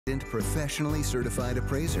Professionally certified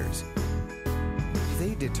appraisers.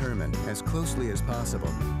 They determine, as closely as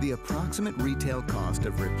possible, the approximate retail cost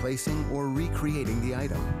of replacing or recreating the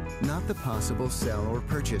item, not the possible sell or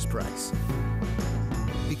purchase price.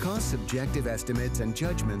 Because subjective estimates and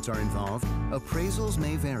judgments are involved, appraisals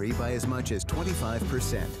may vary by as much as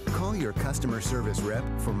 25%. Call your customer service rep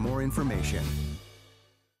for more information.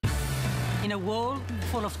 In a world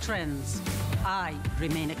full of trends, I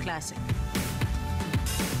remain a classic.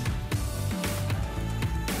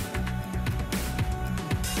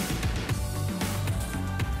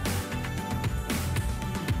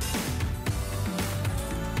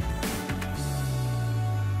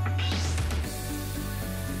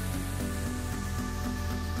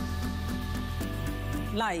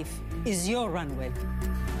 Life is your runway.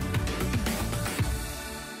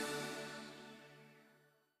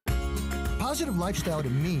 Positive lifestyle to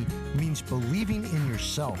me means believing in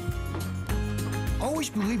yourself. Always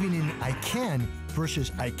believing in I can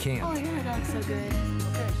versus I can't. Oh, here, that's so good.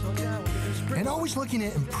 Okay, so yeah, we're gonna do sprint. And always looking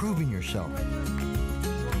at improving yourself.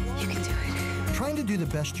 You can do it. Trying to do the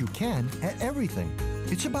best you can at everything.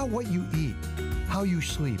 It's about what you eat, how you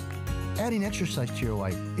sleep, adding exercise to your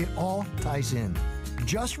life. It all ties in.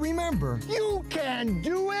 Just remember, you can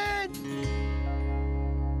do it!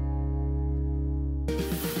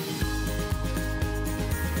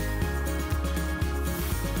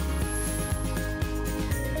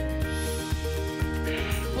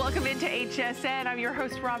 Welcome into HSN. I'm your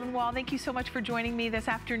host, Robin Wall. Thank you so much for joining me this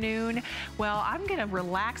afternoon. Well, I'm going to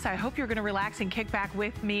relax. I hope you're going to relax and kick back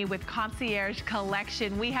with me with Concierge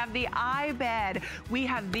Collection. We have the iBed. We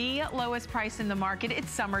have the lowest price in the market. It's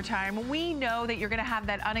summertime. We know that you're going to have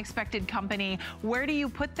that unexpected company. Where do you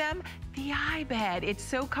put them? The iBed. It's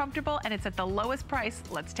so comfortable and it's at the lowest price.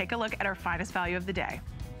 Let's take a look at our finest value of the day.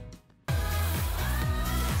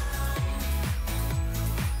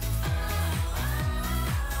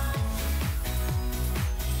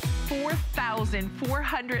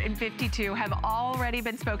 $4,452 have already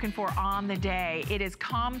been spoken for on the day. It is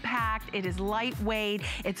compact, it is lightweight,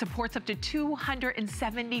 it supports up to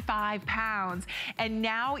 275 pounds. And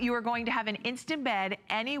now you are going to have an instant bed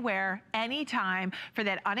anywhere, anytime for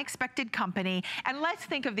that unexpected company. And let's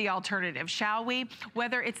think of the alternative, shall we?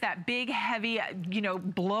 Whether it's that big, heavy,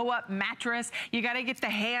 blow up mattress, you gotta get the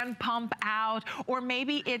hand pump out, or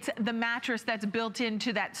maybe it's the mattress that's built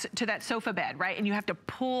into that sofa bed, right? And you have to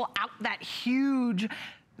pull out that huge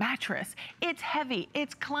mattress. It's heavy,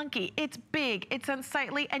 it's clunky, it's big, it's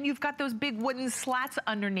unsightly, and you've got those big wooden slats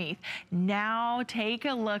underneath. Now take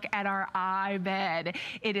a look at our iBed.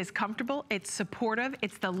 It is comfortable, it's supportive,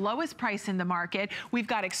 it's the lowest price in the market. We've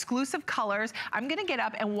got exclusive colors. I'm gonna get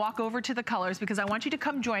up and walk over to the colors because I want you to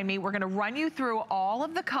come join me. We're gonna run you through all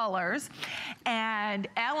of the colors. And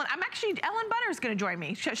Ellen Bunner's gonna join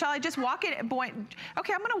me. Shall I just walk it? Boy,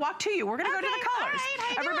 okay, I'm gonna walk to you. We're gonna go to the colors.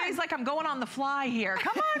 Right, Everybody's like, I'm going on the fly here.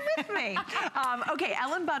 Come on with me. Okay,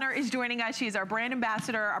 Ellen Bunner is joining us. She's our brand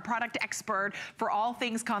ambassador, our product expert for all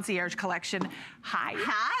things Concierge Collection. Hi.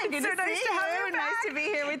 Hi, good to nice see to have you. Nice to be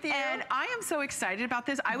here with you. And I am so excited about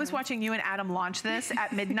this. I was watching you and Adam launch this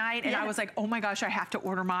at midnight, and I was like, oh my gosh, I have to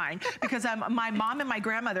order mine. Because my mom and my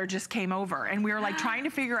grandmother just came over, and we were like trying to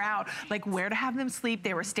figure out like where to have them sleep.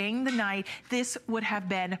 They were staying the night. This would have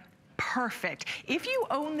been perfect. If you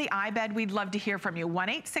own the iBed, we'd love to hear from you.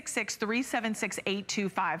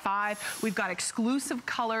 1-866-376-8255. We've got exclusive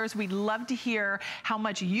colors. We'd love to hear how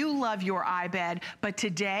much you love your iBed. But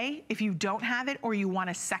today, if you don't have it, or you want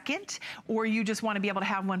a second, or you just want to be able to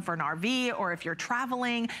have one for an RV, or if you're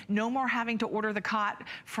traveling, no more having to order the cot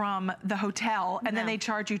from the hotel, and then they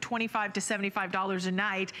charge you $25 to $75 a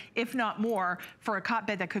night, if not more, for a cot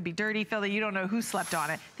bed that could be dirty, filthy, you don't know who slept on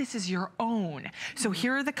it. This is your own. So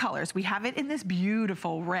here are the colors. We have it in this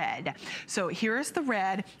beautiful red. So here's the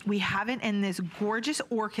red. We have it in this gorgeous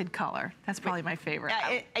orchid color. That's probably my favorite.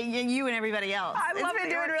 You and everybody else. I love it. It's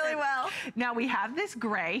been doing really well. Now we have this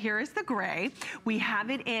gray. Here is the gray. We have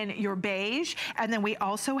it in your beige, and then we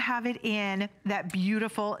also have it in that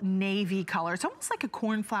beautiful navy color. It's almost like a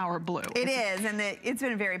cornflower blue. It is, and it's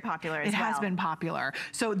been very popular as well. It has been popular.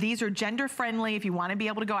 So these are gender friendly if you want to be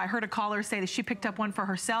able to go. I heard a caller say that she picked up one for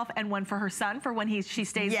herself and one for her son for when she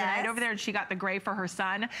stays the night over there, and she got the gray for her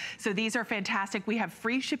son. So these are fantastic. We have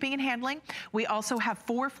free shipping and handling. We also have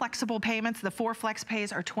 4 flexible payments. The 4 flex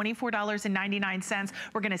pays are $24.99.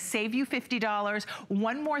 We're gonna save you $50.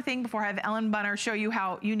 One more thing before I have Ellen Bunner show you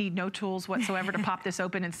how you need no tools whatsoever to pop this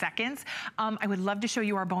open in seconds. I would love to show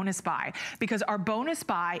you our bonus buy, because our bonus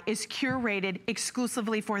buy is curated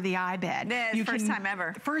exclusively for the iBed. First time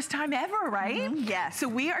ever. First time ever, right? Yes. So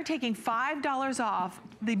we are taking $5 off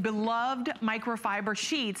the beloved microfiber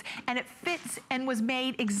sheets, and it fits and was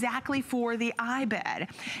made exactly for the iBed.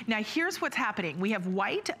 Now here's what's happening. We have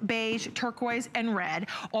white, beige, turquoise, and red.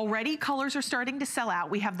 Already colors are starting to sell out.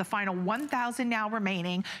 We have the final 1,000 now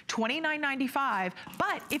remaining, $29.95.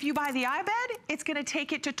 But if you buy the iBed, it's gonna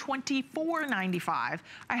take it to $24.95.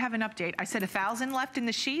 I have an update. I said 1,000 left in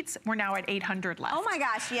the sheets. We're now at 800 left. Oh my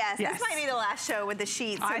gosh, yes. Yes. This might be the last show with the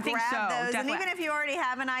sheets. So I think grab so, those. definitely. And even if you already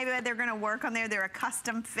have an iBed, they're gonna work on there. They're a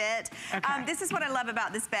custom fit. Okay. This is what I love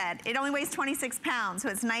about this bed. It only weighs 26 pounds, so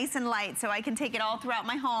it's nice and light, so I can take it all throughout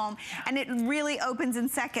my home, and it really opens in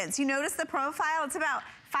seconds. You notice the profile? It's about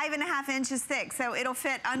 5.5 inches thick, so it'll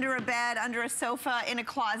fit under a bed, under a sofa, in a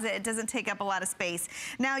closet. It doesn't take up a lot of space.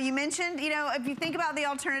 Now, you mentioned, you know, if you think about the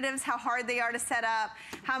alternatives, how hard they are to set up,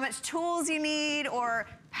 how much tools you need, or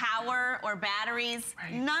power or batteries.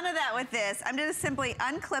 Right. None of that with this. I'm gonna simply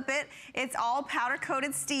unclip it. It's all powder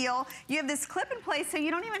coated steel. You have this clip in place, so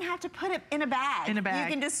you don't even have to put it in a bag. You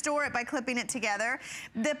can just store it by clipping it together.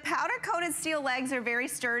 The powder coated steel legs are very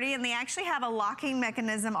sturdy, and they actually have a locking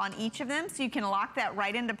mechanism on each of them, so you can lock that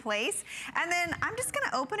right into place. And then I'm just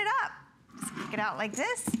gonna open it up. Just kick it out like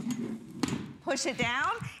this. Push it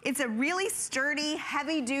down. It's a really sturdy,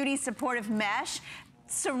 heavy duty supportive mesh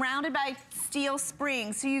surrounded by steel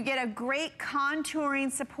springs, so you get a great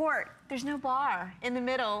contouring support. There's no bar in the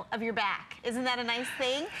middle of your back. Isn't that a nice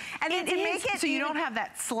thing? And to make it so you don't have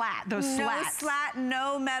that slat, those slats. No slat,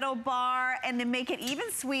 no metal bar, and to make it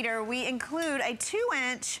even sweeter, we include a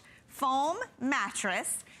 2-inch foam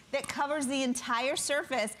mattress that covers the entire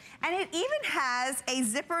surface, and it even has a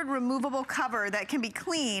zippered removable cover that can be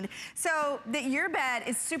cleaned so that your bed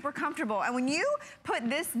is super comfortable. And when you put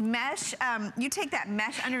this mesh, you take that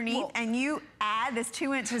mesh underneath and you add this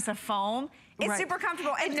 2 inches of foam, it's super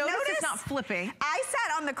comfortable. And notice it's not flipping. I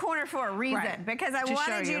sat on the corner for a reason, because I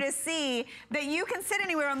wanted you to see that you can sit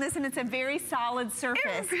anywhere on this, and it's a very solid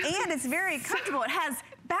surface. And it's very comfortable. It has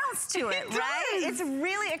bounce to it, right? It's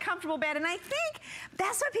really a comfortable bed, and I think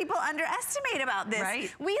that's what people underestimate about this.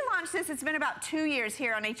 Right. We launched this, it's been about 2 years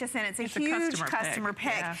here on HSN. It's a huge customer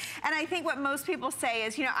pick. Yeah. And I think what most people say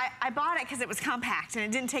is, you know, I bought it because it was compact and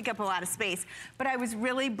it didn't take up a lot of space, but I was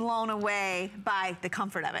really blown away by the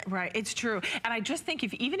comfort of it. Right, it's true. And I just think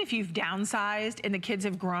even if you've downsized and the kids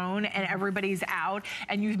have grown and everybody's out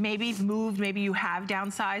and you've maybe moved, maybe you have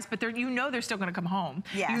downsized, but you know they're still gonna come home.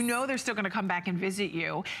 Yes. You know they're still gonna come back and visit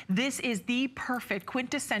you. This is the perfect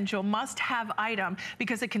quintessential must-have item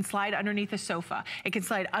because it can slide underneath a sofa. It can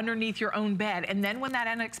slide underneath your own bed. And then when that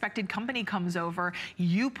unexpected company comes over,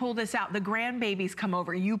 you pull this out. The grandbabies come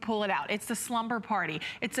over, you pull it out. It's the slumber party.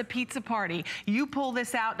 It's a pizza party. You pull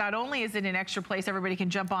this out, not only is it an extra place everybody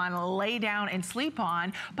can jump on, lay down and sleep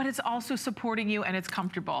on, but it's also supporting you and it's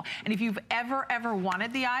comfortable. And if you've ever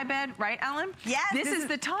wanted the iBed, right, Ellen? Yes. This is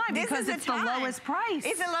the time because it's the lowest price.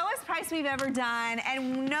 It's the lowest price we've ever done,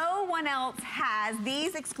 and no one else has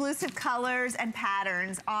these exclusive colors and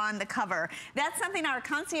patterns on the cover. That's something our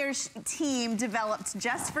concierge team developed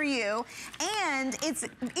just for you, and it's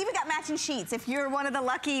even got matching sheets. If you're one of the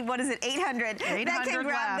lucky, what is it, 800 that can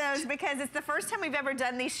grab those, because it's the first time we've ever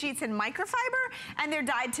done these sheets in microfiber, and they're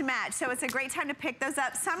dyed to match. So it's a great time to pick those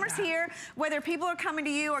up. Summer's here, whether people are coming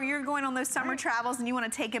to you or you're going on those summer travels and you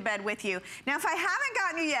want to take a bed with you. Now, if I haven't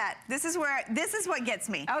gotten you yet, this is what gets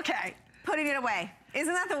me. Okay. Putting it away.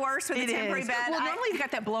 Isn't that the worst with a temporary bed? Well, normally you've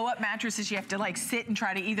got that blow-up mattresses. You have to like sit and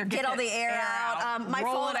try to either get all the air out. My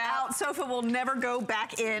fold-out sofa will never go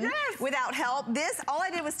back in without help. This, all I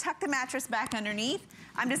did was tuck the mattress back underneath.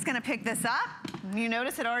 I'm just gonna pick this up. You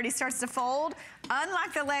notice it already starts to fold.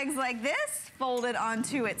 Unlock the legs like this, fold it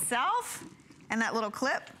onto itself, and that little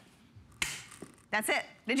clip. That's it.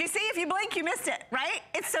 Did you see? If you blink, you missed it, right?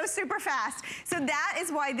 It's so super fast. So that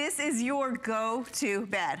is why this is your go-to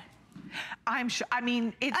bed. I'm sure, I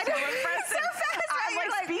mean, it's so impressive. So fast, I'm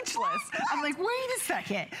like speechless. I'm like, wait a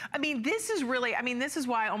second. I mean, this is really, this is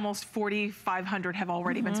why almost 4,500 have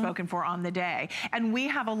already been spoken for on the day. And we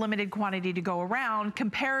have a limited quantity to go around,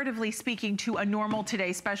 comparatively speaking to a normal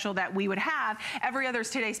Today Special that we would have. Every other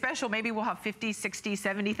Today Special, maybe we'll have 50, 60,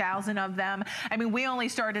 70,000 of them. I mean, we only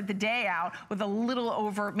started the day out with a little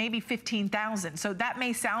over maybe 15,000. So that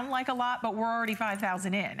may sound like a lot, but we're already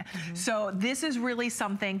 5,000 in. So this is really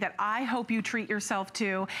something that I hope you treat yourself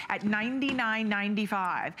to at $99.95.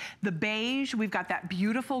 $1,499.95. The beige, we've got that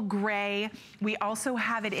beautiful gray. We also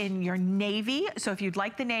have it in your navy. So if you'd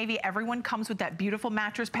like the navy, everyone comes with that beautiful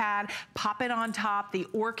mattress pad. Pop it on top. The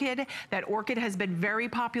orchid, that orchid has been very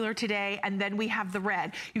popular today. And then we have the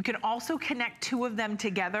red. You can also connect two of them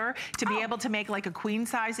together to be able to make like a queen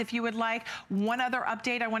size if you would like. One other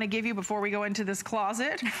update I want to give you before we go into this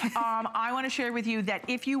closet. I want to share with you that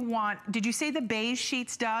if you want, did you say the beige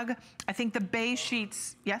sheets, Doug? I think the beige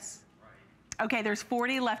sheets, yes? Okay, there's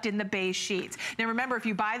 40 left in the beige sheets. Now remember, if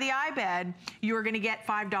you buy the iBed, you're gonna get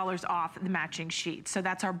 $5 off the matching sheets. So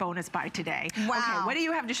that's our bonus buy today. Wow. Okay, what do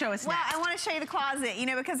you have to show us next? Well, I wanna show you the closet, you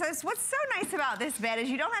know, because what's so nice about this bed is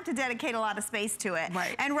you don't have to dedicate a lot of space to it.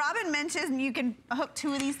 Right. And Robin mentioned you can hook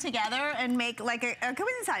two of these together and make like a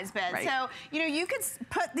queen size bed. Right. So, you know, you could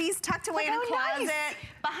put these tucked away in a closet, nice.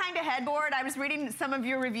 Behind a headboard. I was reading some of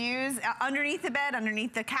your reviews, underneath the bed,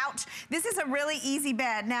 underneath the couch. This is a really easy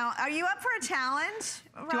bed. Now, are you up for a challenge,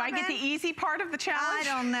 Robin? Do I get the easy part of the challenge?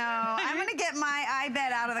 I don't know. I'm gonna get my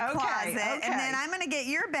iBed out of the closet, and then I'm gonna get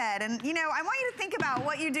your bed. And you know, I want you to think about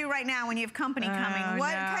what you do right now when you have company coming.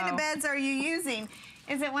 What kind of beds are you using?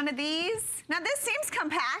 Is it one of these? Now this seems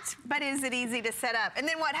compact, but is it easy to set up? And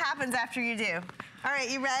then what happens after you do? All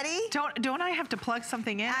right, you ready? Don't I have to plug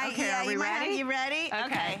something in? Okay, yeah, are we ready? You ready?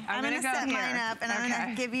 Okay, I'm gonna set mine up, and I'm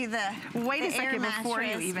gonna give you the Wait a second air before you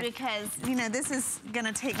mattress even. Because you know this is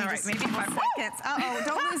gonna take me just a couple seconds.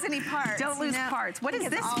 Don't lose any parts. Don't lose parts. What is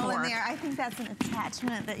this all for? in there. I think that's an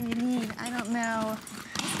attachment that you need. I don't know. I'm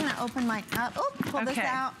just gonna open mine up. Oh, pull this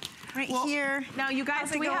out. Right here. Now, you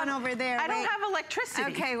guys, we going over there? I don't have electricity.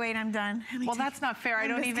 Okay, wait, I'm done. Well, that's not fair. I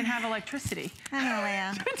don't even have electricity. I know,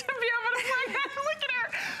 Leah. To be able to play that. Look at her.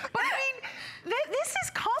 But I mean, this is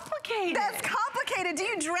complicated. That's complicated. Do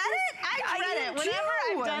you dread it? I dread it. Whenever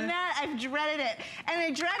I've done that, I've dreaded it. And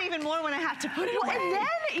I dread even more when I have to put it away. And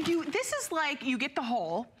then this is like, you get the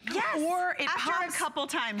hole. Yes. Or it after pops. a couple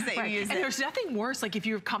times that you use it. And there's nothing worse, like if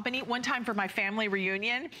you have company. One time for my family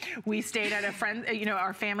reunion, we stayed at a friend, you know,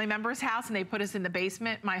 our family member's house, and they put us in the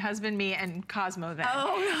basement, my husband, me, and Cosmo then.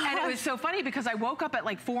 Oh, and it was so funny because I woke up at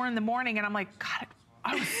like 4 in the morning and I'm like, God,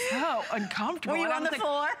 I was so uncomfortable. Were you on the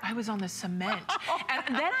floor? I was on the cement.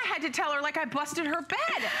 And then I had to tell her like I busted her bed.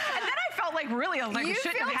 And then I felt like really, like I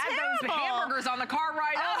shouldn't have had those hamburgers on the car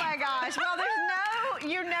ride up. Oh my gosh. Well,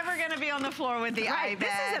 you're never gonna be on the floor with the iBed. This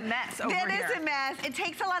is a mess over here. It is a mess. It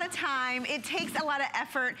takes a lot of time. It takes a lot of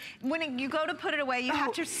effort. When you go to put it away, you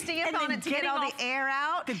have to stand on it to get all the air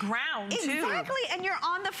out. The ground, too. Exactly, and you're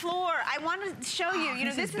on the floor. I want to show you, you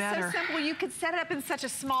know, this is so simple. You could set it up in such a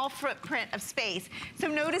small footprint of space. So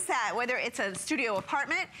notice that, whether it's a studio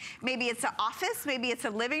apartment, maybe it's an office, maybe it's a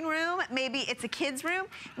living room, maybe it's a kid's room.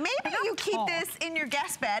 Maybe you keep this in your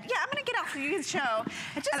guest bed. Yeah, I'm gonna get out so you can show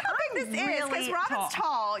just how big this is, because Robin's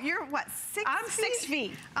tall. You're what, 6 feet? I'm 6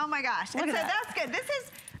 feet. Oh my gosh. Look at that. That's good. This is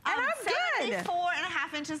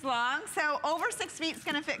 74.5 inches long. So over 6 feet is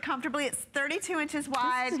gonna fit comfortably. It's 32 inches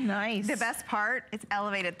wide. This is nice. The best part, it's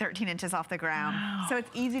elevated 13 inches off the ground. Wow. So it's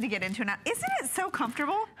easy to get into and out. Isn't it so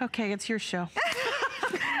comfortable? Okay, it's your show.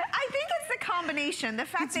 I think it's the combination. The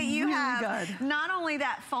fact that you have not only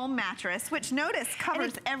that foam mattress, which notice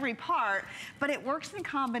covers every part, but it works in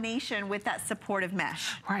combination with that supportive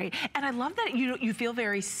mesh. Right, and I love that you feel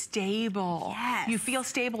very stable. Yes. You feel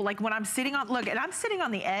stable, like when I'm sitting on, look, and I'm sitting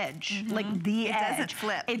on the edge, like the edge. It doesn't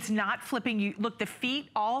flip. It's not flipping. You look, the feet,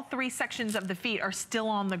 all 3 sections of the feet are still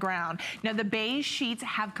on the ground. Now the beige sheets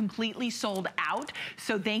have completely sold out,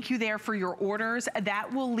 so thank you there for your orders.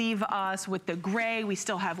 That will leave us with the gray. We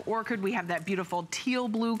still have orchid. We have that beautiful teal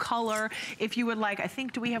blue color. If you would like, I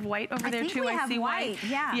think, do we have white over there too? I see white.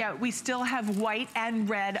 Yeah. Yeah, we still have white and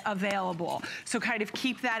red available. So kind of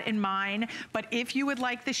keep that in mind. But if you would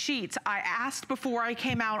like the sheets, I asked before I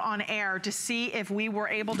came out on air to see if we were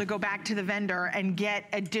able to go back to the vendor and get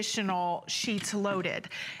additional sheets loaded.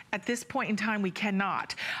 At this point in time, we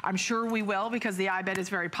cannot. I'm sure we will, because the iBed is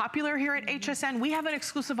very popular here at HSN. We have an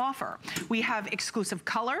exclusive offer. We have exclusive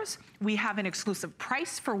colors. We have an exclusive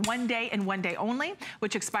price for 1 day and 1 day only,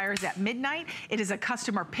 which expires at midnight. It is a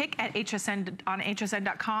customer pick at HSN on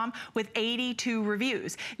hsn.com with 82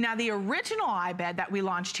 reviews. Now, the original iBed that we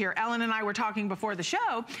launched here, Ellen and I were talking before the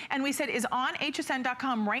show, and we said is on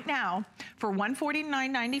hsn.com right now for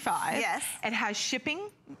 $149.95. Yes. It has shipping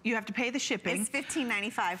You have to pay the shipping. It's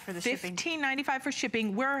 $15.95 for the shipping. $15.95 for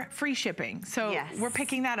shipping. We're free shipping. So we're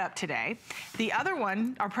picking that up today. The other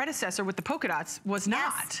one, our predecessor with the polka dots, was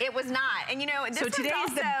not. Yes, it was not. And you know, this so today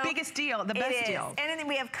is the biggest deal, the best deal. And then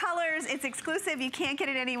we have colors. It's exclusive. You can't get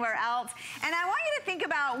it anywhere else. And I want you to think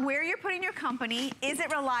about where you're putting your company. Is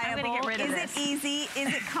it reliable? I'm gonna get rid of this. Is it easy?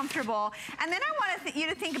 Is it comfortable? And then I want you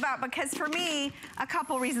to think about, because for me, a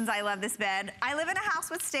couple reasons I love this bed. I live in a house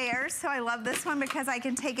with stairs, so I love this one because I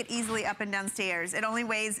can take it easily up and down stairs. It only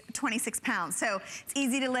weighs 26 pounds, so it's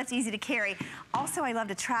easy to lift, easy to carry. Also, I love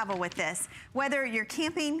to travel with this. Whether you're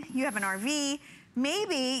camping, you have an RV,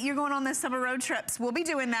 maybe you're going on those summer road trips. We'll be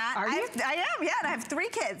doing that. Are you? I am, yeah, and I have 3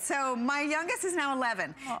 kids. So my youngest is now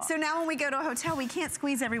 11. Aww. So now when we go to a hotel, we can't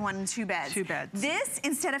squeeze everyone in 2 beds. 2 beds. This,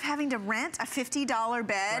 instead of having to rent a $50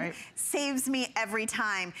 bed, saves me every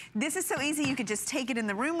time. This is so easy. You could just take it in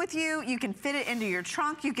the room with you. You can fit it into your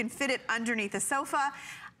trunk. You can fit it underneath the sofa.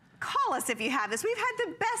 Call us if you have this. We've had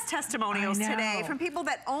the best testimonials today from people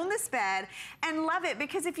that own this bed and love it,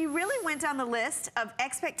 because if you really went down the list of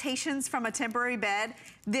expectations from a temporary bed,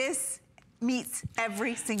 this meets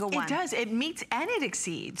every single one. It does. It meets and it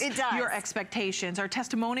exceeds your expectations. Our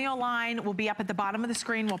testimonial line will be up at the bottom of the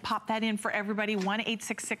screen. We'll pop that in for everybody.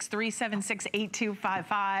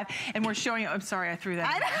 1-866-376-8255. And we're showing you. I'm sorry, I threw that.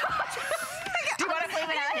 I know. Do you want to leave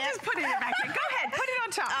it out? Just put it back in. Go ahead. Put it on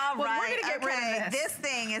top. All right. We're going to get rid of this. This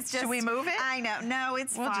thing is just. Should we move it? I know. No,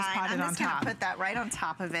 it's fine. We'll just pop it on top. I'm just going to put that right on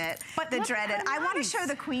top of it. But the dreaded. I want to show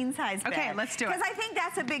the queen size bed. Okay, let's do it. Because I think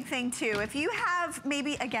that's a big thing too. If you have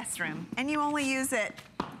maybe a guest room and you only use it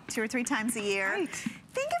 2 or 3 times a year. Right.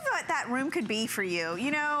 Think of what that room could be for you.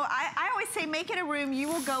 You know, I always say make it a room you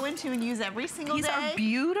will go into and use every single day. These are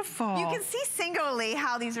beautiful. You can see singularly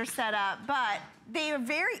how these are set up, but they are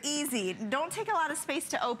very easy. Don't take a lot of space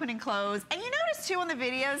to open and close. And you notice too on the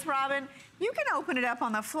videos, Robin, you can open it up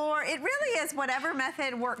on the floor. It really is whatever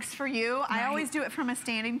method works for you. Right. I always do it from a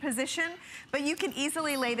standing position, but you can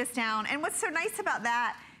easily lay this down. And what's so nice about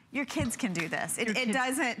that, your kids can do this. It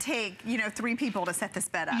doesn't take, you know, 3 people to set this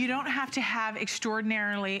bed up. You don't have to have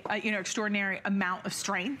extraordinary amount of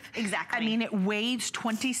strength. Exactly. I mean, it weighs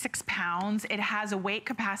 26 pounds. It has a weight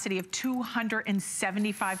capacity of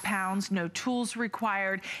 275 pounds. No tools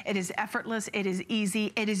required. It is effortless. It is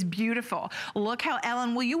easy. It is beautiful. Look how,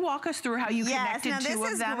 Ellen, will you walk us through how you connected 2 of them?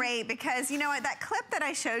 This is great because, you know what, that clip that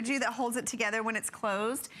I showed you that holds it together when it's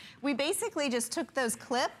closed, we basically just took those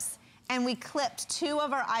clips and we clipped 2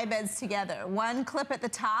 of our iBeds together. 1 clip at the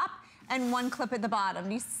top and 1 clip at the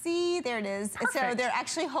bottom. You see, there it is. Perfect. So they're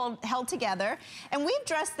actually held together. And we've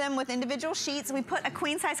dressed them with individual sheets. We put a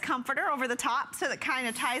queen size comforter over the top so that kind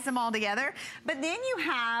of ties them all together. But then you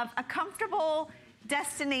have a comfortable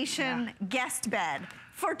destination guest bed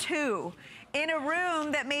for 2. In a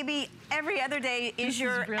room that maybe every other day is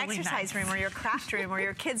your really exercise room or your craft room or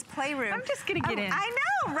your kids' playroom. I'm just gonna get in. I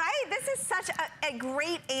know, right? This is such a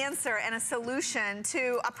great answer and a solution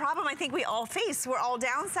to a problem I think we all face. We're all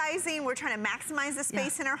downsizing. We're trying to maximize the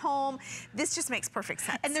space in our home. This just makes perfect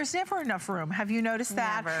sense. And there's never enough room. Have you noticed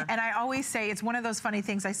that? Never. And I always say, it's one of those funny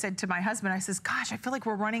things I said to my husband. I says, gosh, I feel like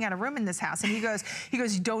we're running out of room in this house. And he goes,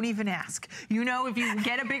 don't even ask. You know, if you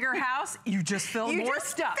get a bigger house, you just fill more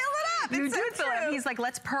stuff. Fill it up. You do fill it up. He's like,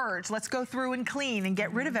 let's purge. Let's go through and clean and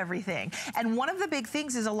get rid of everything. And one of the big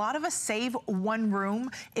things is a lot of us save 1 room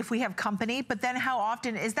if we have company, but then how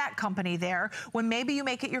often is that company there when maybe you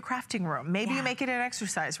make it your crafting room, maybe you make it an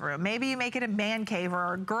exercise room, maybe you make it a man cave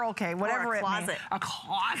or a girl cave, whatever it may be. A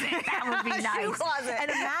closet. That would be nice. Shoe closet. And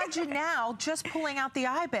imagine now just pulling out the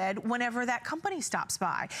iBed whenever that company stops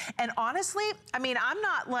by. And honestly, I mean, I'm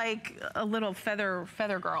not like a little feather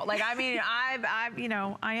girl. Like, I mean, you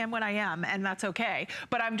know, I am what I am, and that's okay.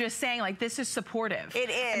 But I'm just saying, like, this is supportive. It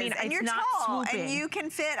is. I mean, and it's you're not tall, swooping. and you can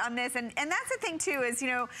fit on this. And that's the thing too is, you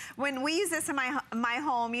know, when we use this in my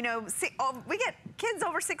home, you know, we get kids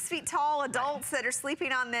over 6 feet tall, adults that are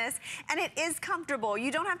sleeping on this, and it is comfortable.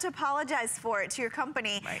 You don't have to apologize for it to your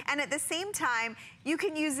company. Right. And at the same time, you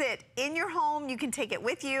can use it in your home. You can take it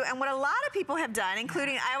with you. And what a lot of people have done,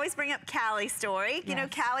 including, I always bring up Callie's story. You know,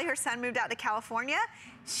 Callie, her son moved out to California.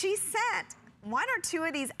 She sent 1 or 2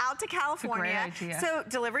 of these out to California. That's a great idea. So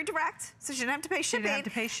delivery direct, so she didn't have to pay shipping. She didn't have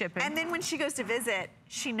to pay shipping. And then when she goes to visit,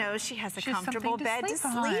 she knows she has a comfortable bed to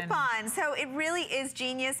sleep on. So it really is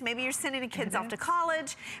genius. Maybe you're sending the kids off to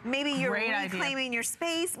college. Maybe you're reclaiming your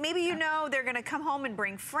space. Maybe you know they're gonna come home and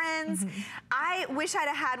bring friends. I wish I'd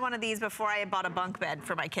have had one of these before I had bought a bunk bed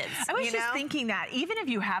for my kids. I was just thinking that even if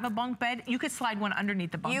you have a bunk bed, you could slide one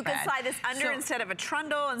underneath the bunk bed. You could slide this under instead of a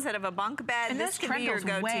trundle, instead of a bunk bed. And this those could be your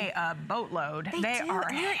trundles go-to. weigh a boatload. They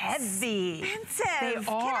are heavy. Expensive. They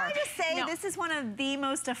are. Can I just say this is one of the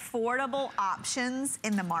most affordable options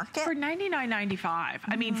in the market? For $99.95.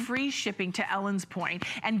 I mean, free shipping to Ellen's point,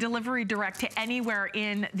 and delivery direct to anywhere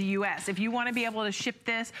in the US. If you want to be able to ship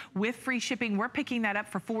this with free shipping, we're picking that up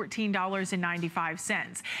for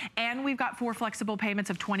 $14.95. And we've got 4 flexible payments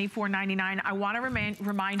of $24.99. I want to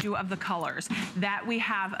remind you of the colors that we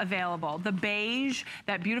have available. The beige,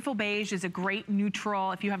 that beautiful beige, is a great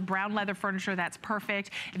neutral. If you have brown leather furniture, that's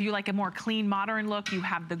perfect. If you like a more clean, modern look, you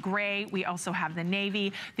have the gray. We also have the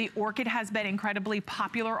navy. The orchid has been incredibly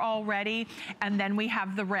popular already. And then we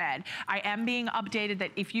have the red. I am being updated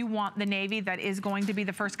that if you want the navy, that is going to be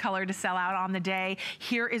the first color to sell out on the day.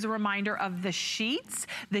 Here is a reminder of the sheets.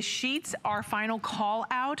 The sheets are final call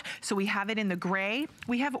out. So we have it in the gray,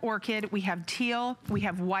 we have orchid, we have teal, we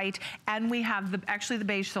have white, and we have actually the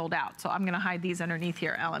beige sold out. So I'm gonna hide these underneath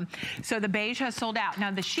here, Ellen. So the beige has sold out.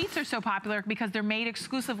 Now the sheets are so popular because they're made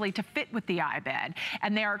exclusively to fit with the iBed,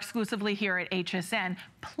 and they are exclusively here at HSN.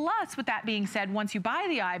 Plus, with that being said, once you buy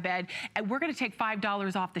the iBed, we're gonna take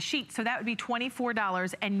 $5 off the sheet. So that would be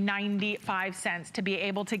 $24.95 to be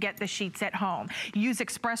able to get the sheets at home. Use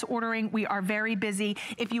express ordering. We are very busy.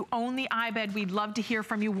 If you own the iBed, we'd love to hear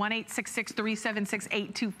from you.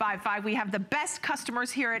 1-866-376-8255. We have the best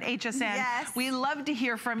customers here at HSN. Yes. We love to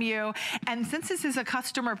hear from you. And since this is a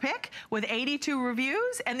customer pick with 82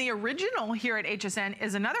 reviews, and the original here at HSN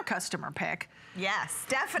is another customer pick. Yes,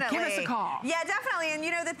 definitely. Give us a call. Yeah, definitely. And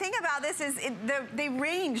you know, the thing about this is they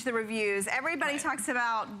range the reviews. Everybody talks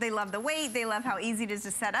about they love the weight, they love how easy it is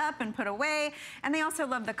to set up and put away, and they also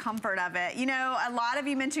love the comfort of it. You know, a lot of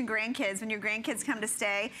you mentioned grandkids. When your grandkids come to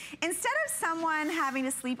stay, instead of someone having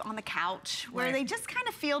to sleep on the couch where they just kind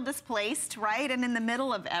of feel displaced, right, and in the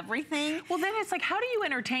middle of everything. Well, then it's like, how do you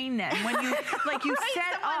entertain them when you like you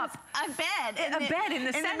set up a bed in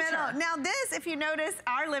the center? Middle. Now this, if you notice,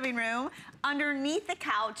 our living room, underneath the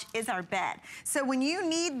couch is our bed. So when you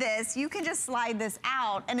need this, you can just slide this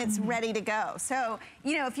out and it's ready to go. So,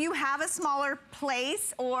 you know, if you have a smaller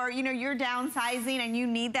place, or, you know, you're downsizing and you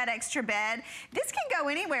need that extra bed, this can go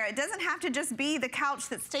anywhere. It doesn't have to just be the couch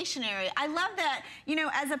that's stationary. I love that, you know,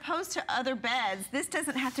 as opposed to other beds, this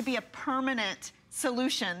doesn't have to be a permanent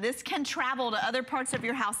solution. This can travel to other parts of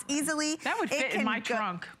your house easily. That would fit in my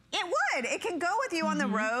trunk. It would. It can go with you on the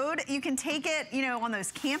road. You can take it, you know, on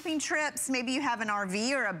those camping trips. Maybe you have an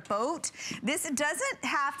RV or a boat. This doesn't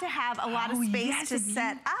have to have a lot of space to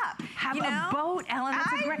set up. Have a boat, Ellen.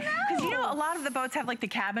 That's a great, because you know a lot of the boats have like the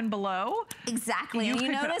cabin below. Exactly. You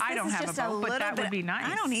notice I don't have a boat, but that would be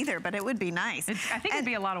nice. I don't either, but it would be nice. I think it'd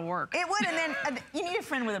be a lot of work. It would, and then you need a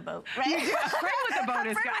friend with a boat, right? A friend with a boat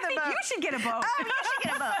is good. I think you should get a boat. Oh, you should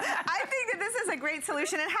get a boat. I think that this is a great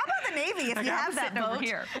solution. And how about the Navy? If you have that boat. Over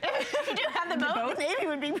here. If you do have the boat, the Navy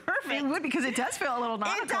would be perfect. It would, because it does feel a little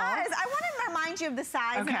nautical. It does. I want to remind you of the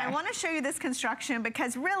size, and I want to show you this construction,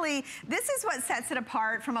 because really, this is what sets it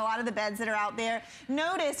apart from a lot of the beds that are out there.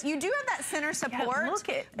 Notice, you do have that center support,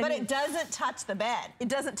 but it doesn't touch the bed. It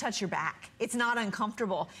doesn't touch your back. It's not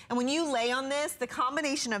uncomfortable. And when you lay on this, the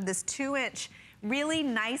combination of this 2-inch, really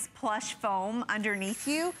nice plush foam underneath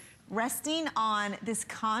you, resting on this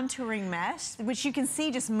contouring mesh, which you can see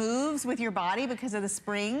just moves with your body because of the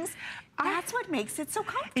springs. That's what makes it so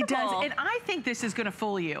comfortable. It does, and I think this is gonna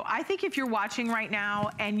fool you. I think if you're watching right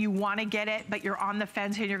now and you wanna get it, but you're on the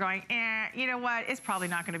fence and you're going, you know what, it's probably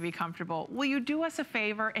not gonna be comfortable. Will you do us a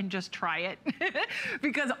favor and just try it?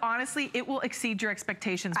 Because honestly, it will exceed your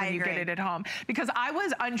expectations when you get it at home. Because I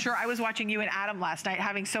was unsure, I was watching you and Adam last night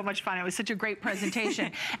having so much fun. It was such a great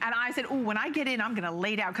presentation. And I said, oh, when I get in, I'm gonna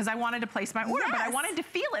lay down, because I wanted to place my order, but I wanted to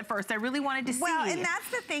feel it first. I really wanted to see. Well, and that's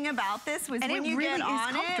the thing about this, was when you get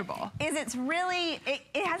on it, it's really,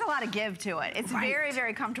 it has a lot of give to it. It's very,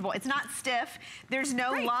 very comfortable. It's not stiff. There's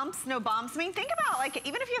no lumps, no bumps. I mean, think about, like,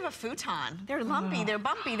 even if you have a futon, they're lumpy, they're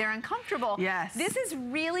bumpy, they're uncomfortable. Yes. This is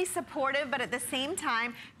really supportive, but at the same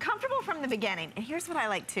time, comfortable from the beginning. And here's what I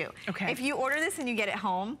like too. If you order this and you get it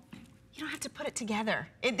home, you don't have to put it together.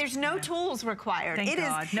 There's no tools required. Thank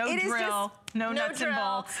God. No drill. No nuts drill. and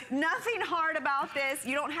bolts. Nothing hard about this.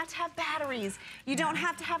 You don't have to have batteries. You don't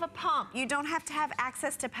have to have a pump. You don't have to have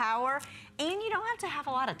access to power. And you don't have to have a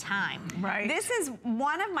lot of time. Right. This is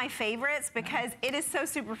one of my favorites because it is so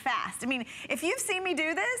super fast. I mean, if you've seen me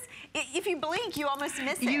do this, if you blink, you almost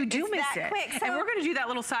miss it. You do it's miss that it. Quick. So, and we're going to do that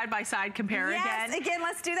little side-by-side compare again. Yes, again,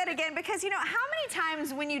 let's do that again because, you know, how many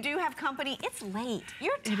times when you do have company, it's late.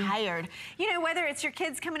 You're tired. You know, whether it's your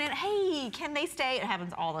kids coming in, hey, can they stay? It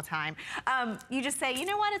happens all the time. You just say, you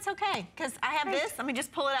know what, it's okay because I have this. Let me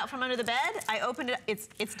just pull it out from under the bed. I opened it.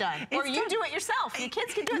 It's done. Or you do it yourself. Your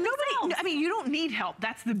kids can do it themselves. I mean, you don't need help.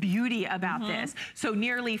 That's the beauty about this. So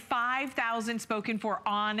nearly 5,000 spoken for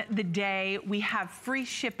on the day. We have free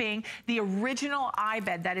shipping. The original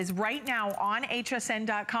iBed that is right now on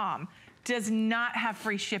hsn.com does not have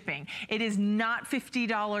free shipping. It is not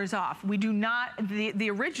 $50 off. We do not,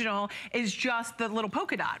 the original is just the little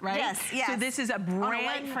polka dot, right? Yes, yes. So this is a brand, on a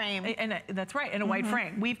white frame. And that's right, in a white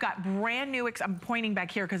frame. We've got brand new, I'm pointing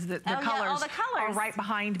back here because the colors are right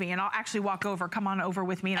behind me, and I'll actually walk over, come on over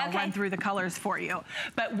with me, and I'll run through the colors for you.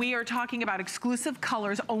 But we are talking about exclusive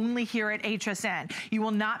colors only here at HSN. You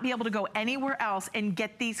will not be able to go anywhere else and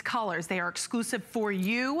get these colors. They are exclusive for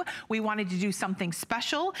you. We wanted to do something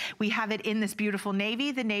special. We have it in this beautiful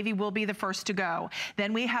navy. The navy will be the first to go.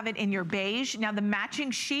 Then we have it in your beige. Now the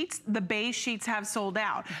matching sheets, the beige sheets have sold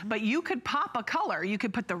out, but you could pop a color. You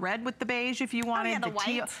could put the red with the beige if you wanted. The white.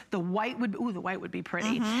 Teal. The white would, ooh, the white would be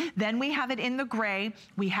pretty. Then we have it in the gray.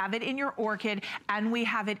 We have it in your orchid, and we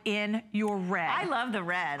have it in your red. I love the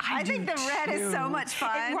red. I think the red is so much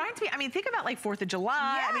fun. It reminds me, I mean, think about like 4th of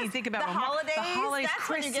July. Yes, I mean, think about the holidays. That's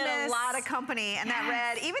Christmas. when you get a lot of company, and that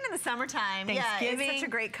red, even in the summertime, Thanksgiving. it's such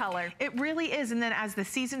a great color. It really is, and then as the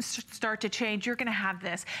seasons start to change, you're gonna have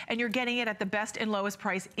this, and you're getting it at the best and lowest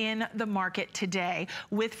price in the market today,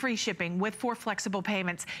 with free shipping, with 4 flexible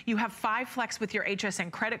payments. You have 5 flex with your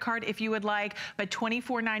HSN credit card if you would like, but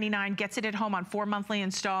 $24.99 gets it at home on 4 monthly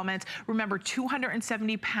installments. Remember,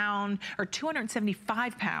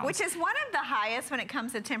 275 pounds. Which is one of the highest when it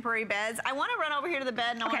comes to temporary beds. I wanna run over here to the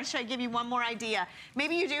bed, and I wanna give you one more idea.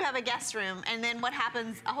 Maybe you do have a guest room, and then what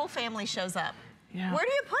happens, a whole family shows up. Yeah. Where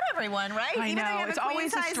do you put everyone, right? I Even though know, you have it's a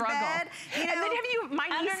always a struggle. Bed, you know, and then have you, my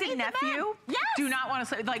niece and nephew do not want to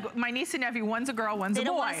sleep. Like my niece and nephew, one's a girl, one's a boy. They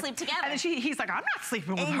don't want to sleep together. And then he's like, I'm not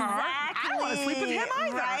sleeping with her. I don't want to sleep with him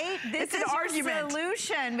either. Right? This is your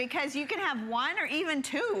solution because you can have 1 or even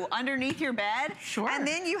 2 underneath your bed. Sure. And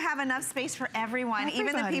then you have enough space for everyone,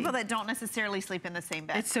 even the people that don't necessarily sleep in the same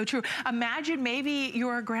bed. It's so true. Imagine maybe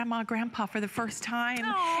you're a grandma, grandpa for the first time,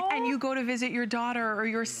 and you go to visit your daughter or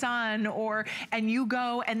your son, and you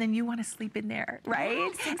go, and then you want to sleep in there, right?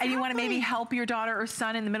 Yes, exactly. And you want to maybe help your daughter or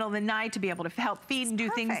son in the middle of the night to be able to help feed and do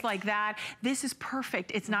things like that. This is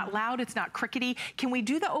perfect. It's not loud. It's not crickety. Can we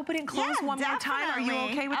do the open and close one more time? Are you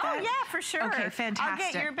okay with that? Oh, yeah, for sure. Okay, fantastic.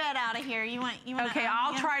 I'll get your bed out of here. You want okay,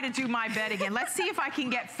 I'll try to do my bed again. Let's see if I can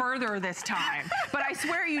get further this time. But I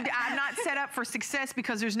swear I'm not set up for success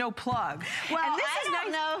because there's no plug. Well, and I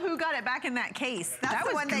don't know who got it back in that case. That's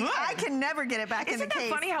the one thing. I can never get it back in the case. Isn't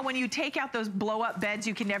that funny how when you take out those blow-up beds,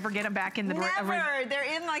 you can never get them back in the... Never. They're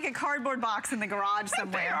in like a cardboard box in the garage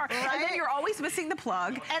somewhere. They are. Right? And then you're always missing the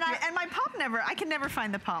plug. And my pump I can never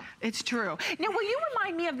find the pump. It's true. Now, will you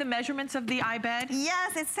remind me of the measurements of the iBed?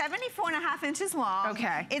 Yes, it's 74.5 inches long.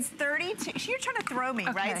 Okay. It's 32. You're trying to throw me,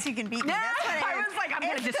 right? So you can beat me. That's what it is. I was like, I'm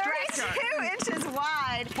going to distract her. It's 32 inches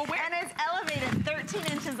wide, and it's elevated 13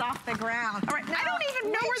 inches off the ground. All right. Now, I don't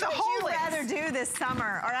even know where the hole is. What would you rather do this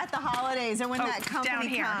summer or at the holidays or when that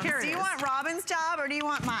company comes? Here do you want Robin's job or do you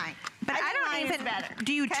want mine? But I don't even, better.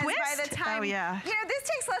 Do you twist? By the time, you know, this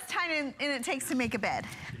takes less time than it takes to make a bed.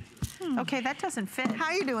 Okay, that doesn't fit. How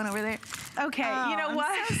are you doing over there? Okay, you know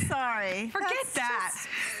what? I'm so sorry. Forget that. Just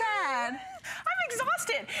sad. I'm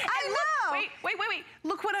exhausted. I know. Wait.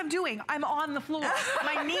 Look what I'm doing. I'm on the floor.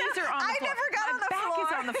 My knees are on the floor. I never got on the floor. My back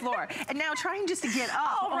is on the floor. And now trying just to get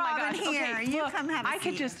up. Oh my gosh. Here, okay, you look, come have a seat. I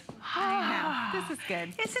could just... I know. This is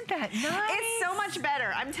good. Isn't that nice? It's so much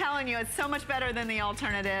better. I'm telling you, it's so much better than the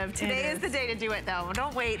alternative. Today is the day to do it, though.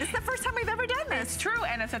 Don't wait. This is the first time we've ever done this. It's true,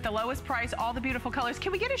 and it's at the lowest price, all the beautiful colors.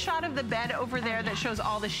 Can we get a shot of the bed over there that shows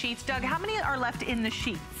all the sheets? Doug, how many are left in the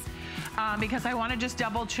sheets? Because I want to just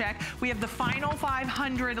double check. We have the final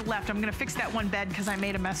 500 left. I'm going to fix that one bed because I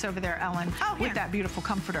made a mess over there, Ellen, with that beautiful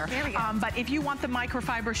comforter. There we go. But if you want the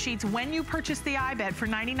microfiber sheets, when you purchase the iBed for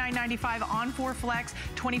 $99.95 on 4 Flex,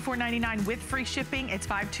 $24.99 with free shipping, it's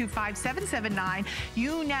 $525,779.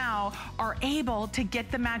 You now are able to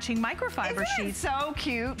get the matching microfiber sheets. So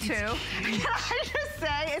cute, too. Can I just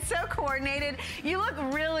say. It's so coordinated. You look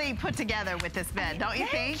really put together with this bed, don't you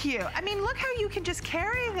think? Thank you. I mean, look how you can just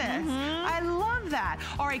carry this. I love that.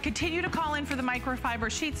 All right, continue to call in for the microfiber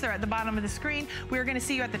sheets. They're at the bottom of the screen. We're going to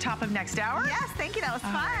see you at the top of next hour. Yes, thank you. That was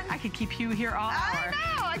fun. I could keep you here all hour. I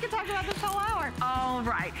know. I could talk about this whole hour. All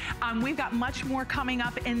right. We've got much more coming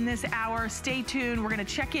up in this hour. Stay tuned. We're going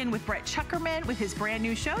to check in with Brett Chuckerman with his brand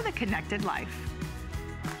new show, The Connected Life.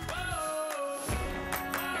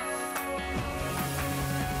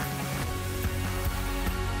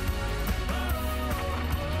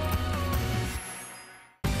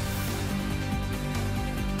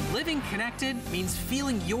 Living connected means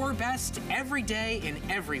feeling your best every day in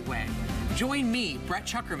every way. Join me, Brett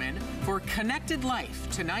Chuckerman, for Connected Life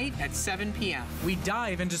tonight at 7 p.m. We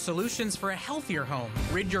dive into solutions for a healthier home.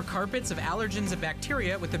 Rid your carpets of allergens and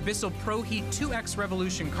bacteria with the Bissell Pro Heat 2X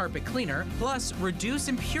Revolution Carpet Cleaner. Plus, reduce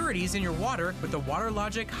impurities in your water with the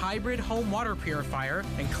WaterLogic Hybrid Home Water Purifier.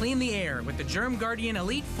 And clean the air with the Germ Guardian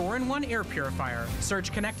Elite 4-in-1 Air Purifier.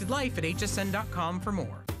 Search Connected Life at hsn.com for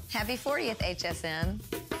more. Happy 40th, HSN.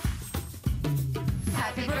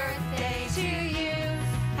 Happy birthday to you.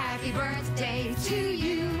 Happy birthday to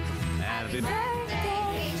you. Happy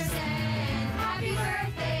birthday, HSN. Happy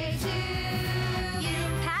birthday to you.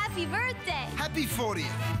 Happy birthday. Happy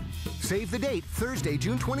 40th. Save the date, Thursday,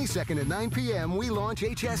 June 22nd at 9 p.m. We launch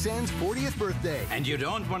HSN's 40th birthday. And you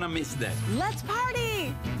don't want to miss that. Let's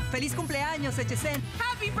party! Feliz cumpleaños, HSN.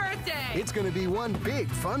 Happy birthday! It's going to be one big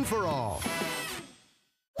fun for all.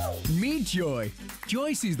 Meet Joy.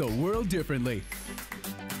 Joy sees the world differently.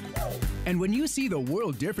 And when you see the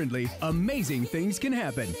world differently, amazing things can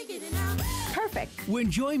happen. Perfect.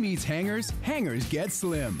 When Joy meets hangers, hangers get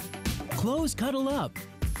slim. Clothes cuddle up.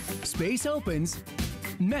 Space opens.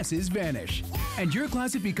 Messes vanish. And your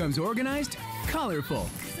closet becomes organized, colorful,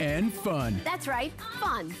 and fun. That's right,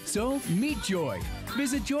 fun. So meet Joy.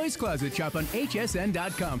 Visit Joy's Closet Shop on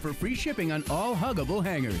hsn.com for free shipping on all huggable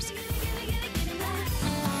hangers.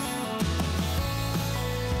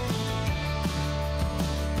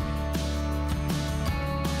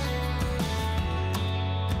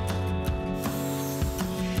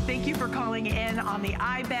 Thank you for calling in on the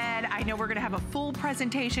iBed. I know we're going to have a full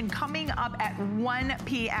presentation coming up at 1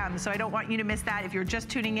 p.m., so I don't want you to miss that. If you're just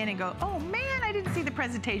tuning in and go, oh man, I didn't see the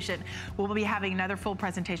presentation, we'll be having another full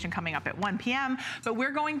presentation coming up at 1 p.m., but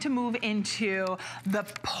we're going to move into the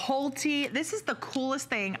Pulte. This is the coolest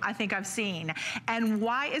thing I think I've seen. And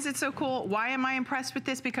why is it so cool? Why am I impressed with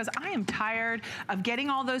this? Because I am tired of getting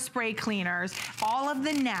all those spray cleaners, all of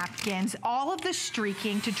the napkins, all of the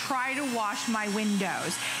streaking to try to wash my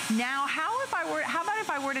windows. Now, how about if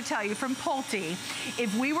I were to tell you from Pulte,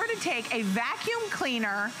 if we were to take a vacuum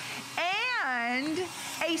cleaner and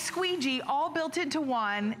a squeegee all built into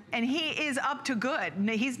one, and he is up to good.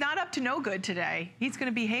 He's not up to no good today. He's going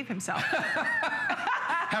to behave himself.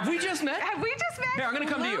 Have we just met? Have we just met? Here, I'm going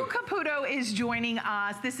to come to you. Lou Caputo is joining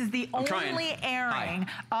us. This is the only airing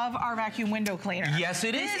of our vacuum window cleaner. Yes,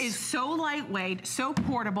 it is. This is so lightweight, so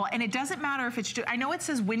portable, and it doesn't matter if it's, I know it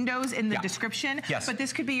says windows in the description, but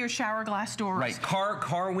this could be your shower glass doors. Right,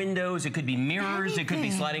 car windows, it could be mirrors, it could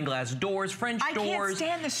be sliding glass doors, French doors,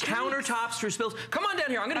 can't stand the streets. Countertops for spills. Come on down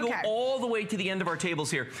here. I'm going to go all the way to the end of our tables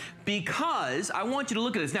here because I want you to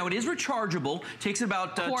look at this. Now, it is rechargeable. Takes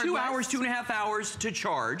about 2 hours, 2.5 hours to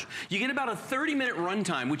charge. You get about a 30-minute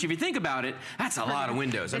runtime, which if you think about it, that's a lot of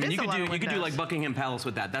windows. I mean, you could do like Buckingham Palace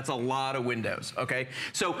with that. That's a lot of windows, okay?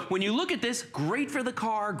 So when you look at this, great for the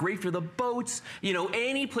car, great for the boats, you know,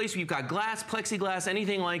 any place where you've got glass, plexiglass,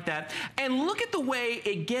 anything like that. And look at the way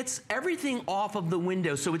it gets everything off of the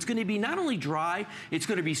window. So it's going to be not only dry, it's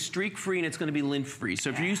going to be streak-free and it's going to be lint-free.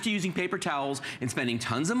 So if you're used to using paper towels and spending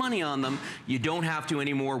tons of money on them, you don't have to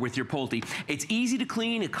anymore with your Pulte. It's easy to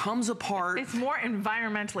clean. It comes apart. It's more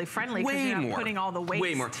environmentally friendly because you're not putting all the waste.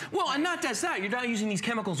 Way more. Well, and not just that. You're not using these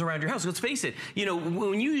chemicals around your house. Let's face it. You know,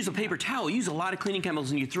 when you use a paper towel, you use a lot of cleaning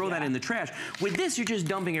chemicals and you throw that in the trash. With this, you're just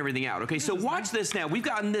dumping everything out. Okay, so watch this now. We've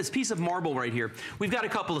gotten this piece of marble right here. We've got a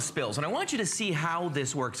couple of spills, and I want you to see how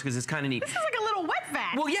this works because it's kind of neat. This is like a little wet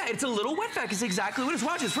vac. Well, yeah, it's a little wet vac. It's exactly what it is.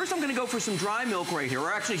 Watch this. First, I'm going to go for some dry milk right here,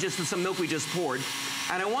 or actually just some milk we just poured.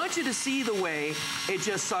 And I want you to see the way it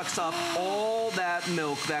just sucks up all that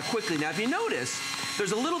milk that quickly. Now, if you notice,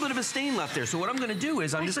 there's a little bit of a stain left there. So what I'm going to do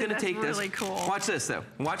is I'm just going to take this. Really cool. Watch this, though.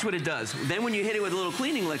 Watch what it does. Then when you hit it with a little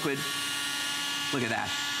cleaning liquid, look at that.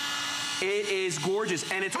 It is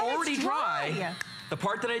gorgeous. And it's already dry. The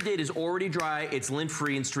part that I did is already dry. It's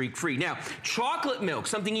lint-free and streak-free. Now, chocolate milk,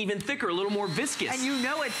 something even thicker, a little more viscous. And you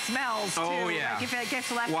know it smells, too. Oh, yeah. Like if it gets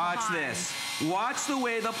left Watch behind. this. Watch the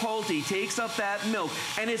way the Pulte takes up that milk,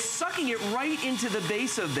 and it's sucking it right into the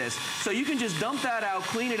base of this. So you can just dump that out,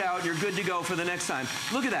 clean it out, and you're good to go for the next time.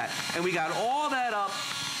 Look at that. And we got all that up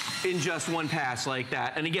in just one pass like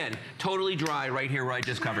that. And again, totally dry right here where I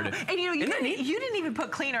just covered it. And you didn't even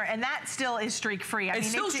put cleaner, and that still is streak-free. It's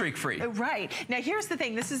still streak-free. Right. Now, here's the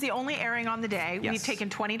thing. This is the only airing on the day. Yes. We've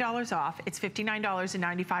taken $20 off. It's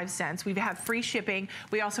 $59.95. We have free shipping.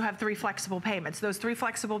 We also have 3 flexible payments. Those 3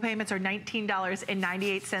 flexible payments are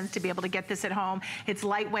 $19.98 to be able to get this at home. It's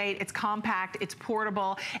lightweight, it's compact, it's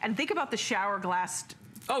portable. And think about the shower glass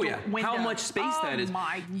Oh yeah, window. How much space that is. Oh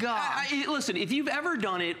my God. Listen, if you've ever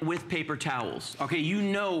done it with paper towels, okay, you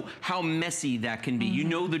know how messy that can be. You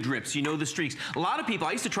know the drips, you know the streaks. A lot of people,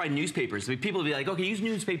 I used to try newspapers. People would be like, okay, use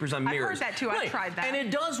newspapers on mirrors. I've heard that too, I've tried that. And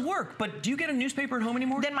it does work, but do you get a newspaper at home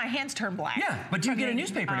anymore? Then my hands turn black. Yeah, but do you get a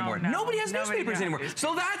newspaper anymore? No. Nobody has newspapers anymore.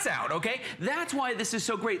 So that's out, okay? That's why this is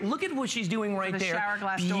so great. Look at what she's doing right there. Shower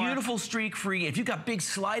glass door. Beautiful streak-free. If you've got big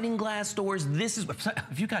sliding glass doors, this is,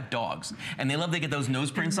 if you've got dogs, and they love to get those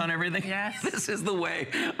nose prints on everything, yes. This is the way,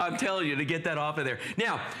 I'm telling you, to get that off of there.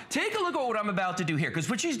 Now, take a look at what I'm about to do here, because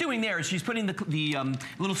what she's doing there is she's putting the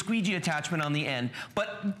little squeegee attachment on the end,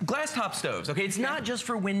 but glass top stoves, okay? It's not just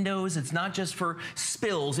for windows, it's not just for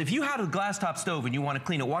spills. If you had a glass top stove and you want to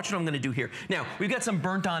clean it, watch what I'm going to do here. Now, we've got some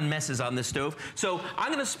burnt on messes on this stove, so I'm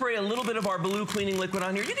going to spray a little bit of our blue cleaning liquid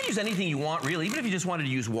on here. You can use anything you want, really. Even if you just wanted to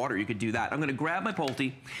use water, you could do that. I'm going to grab my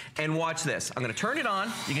Pulte and watch this. I'm going to turn it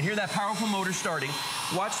on. You can hear that powerful motor starting.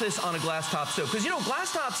 Watch this on a glass top stove. Because, you know,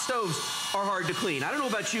 glass top stoves are hard to clean. I don't know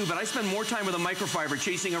about you, but I spend more time with a microfiber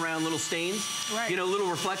chasing around little stains, you know, little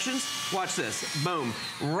reflections. Watch this. Boom.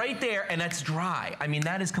 Right there, and that's dry. I mean,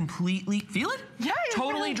 that is completely, feel it? Yeah,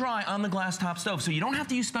 totally dry on the glass top stove. So you don't have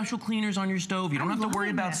to use special cleaners on your stove. You don't have to worry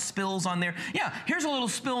about spills on there. Yeah, here's a little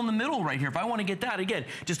spill in the middle right here. If I want to get that, again,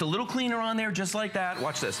 just a little cleaner on there, just like that.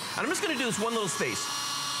 Watch this. And I'm just going to do this one little space.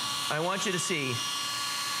 I want you to see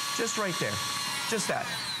just right there. Just that.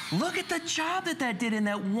 Look at the job that did in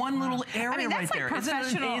that one little area right there. Isn't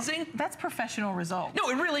it amazing? That's professional results. No,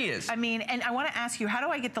 it really is. I mean, and I want to ask you, how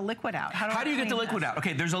do I get the liquid out? How do you get the liquid out?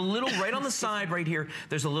 Okay, there's a little, right on the side right here,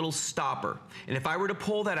 there's a little stopper. And if I were to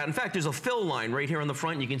pull that out, in fact, there's a fill line right here on the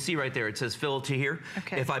front. You can see right there, it says fill to here.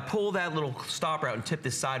 Okay. If I pull that little stopper out and tip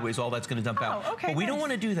this sideways, all that's going to dump out. Okay, but we don't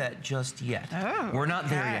want to do that just yet. We're not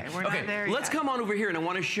there yet. We're not there let's come on over here, and I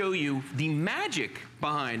want to show you the magic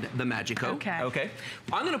behind the Magico. Okay.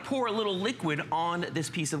 I'm going to pour a little liquid on this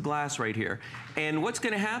piece of glass right here. And what's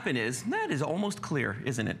going to happen is, that is almost clear,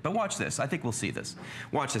 isn't it? But watch this. I think we'll see this.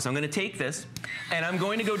 Watch this. I'm going to take this, and I'm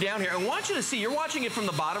going to go down here. I want you to see, you're watching it from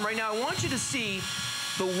the bottom right now. I want you to see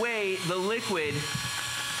the way the liquid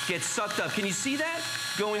gets sucked up. Can you see that?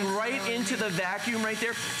 Going right into the vacuum right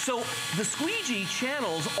there. So the squeegee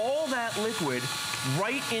channels all that liquid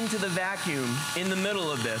right into the vacuum in the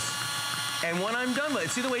middle of this. And when I'm done with it,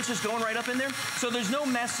 see the way it's just going right up in there? So there's no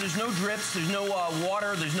mess, there's no drips, there's no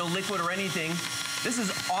water, there's no liquid or anything. This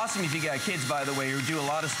is awesome if you got kids, by the way, who do a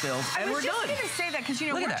lot of spills. And we're done. I was just going to say that because, you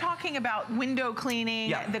know, we're talking about window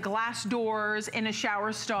cleaning, the glass doors in a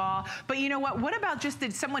shower stall. But you know what? What about just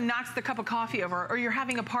that someone knocks the cup of coffee over, or you're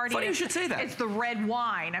having a party? Funny you should say that. It's the red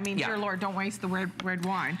wine. I mean, dear Lord, don't waste the red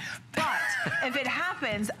wine. But if it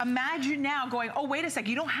happens, imagine now going, oh, wait a sec,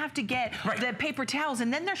 you don't have to get the paper towels,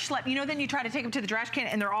 and then they're you know, then you try to take them to the trash can,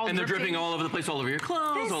 and they're all dripping all over the place, all over your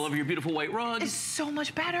clothes, all over your beautiful white rugs. It's so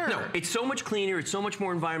much better. No, it's so much cleaner. It's so much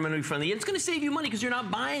more environmentally friendly. And it's going to save you money because you're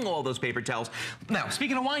not buying all those paper towels. Now,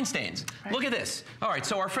 speaking of wine stains, look at this. All right,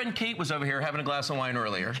 so our friend Kate was over here having a glass of wine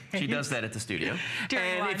earlier. She does that at the studio.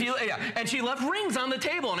 And she left rings on the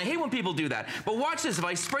table, and I hate when people do that. But watch this. If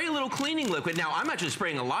I spray a little cleaning liquid, now I'm actually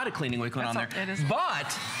spraying a lot of cleaning liquid on there.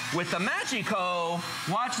 But with the Magico,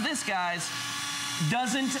 watch this, guys.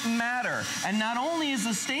 Doesn't matter. And not only is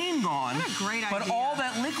the stain gone, but all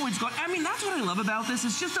that liquid's gone. I mean, that's what I love about this.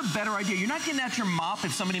 It's just a better idea. You're not getting at your mop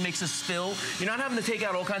if somebody makes a spill. You're not having to take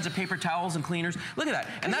out all kinds of paper towels and cleaners. Look at that.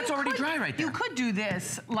 And that's already dry right there. You could do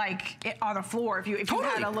this, like, on the floor if you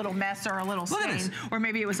had a little mess or a little stain. Or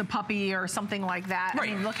maybe it was a puppy or something like that. I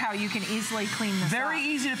mean, look how you can easily clean this up. Very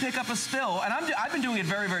easy to pick up a spill. And I've been doing it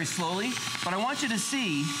very, very slowly. But I want you to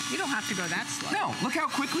see. You don't have to go that slow. No. Look how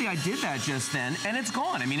quickly I did that just then. And it's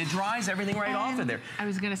gone. I mean, it dries everything right off of there. I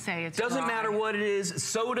was going to say it's doesn't matter what it is,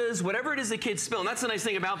 sodas, whatever it is the kids spill. And that's the nice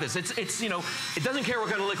thing about this. It's you know, it doesn't care what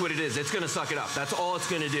kind of liquid it is. It's going to suck it up. That's all it's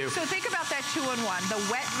going to do. So think about that 2-in-1.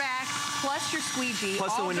 The wet vac plus your squeegee.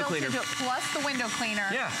 Plus the window cleaner. Plus the window cleaner.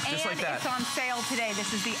 Yeah, just like that. And it's on sale today.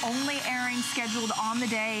 This is the only airing scheduled on the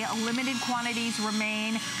day. Limited quantities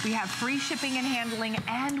remain. We have free shipping and handling,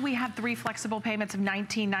 and we have 3 flexible payments of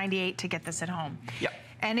 $19.98 to get this at home. Yep.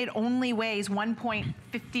 And it only weighs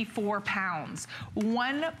 1.54 pounds.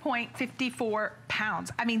 1.54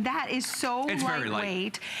 pounds. I mean, that is so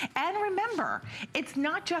lightweight. And remember, it's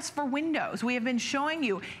not just for windows. We have been showing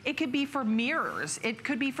you, it could be for mirrors. It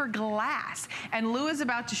could be for glass. And Lou is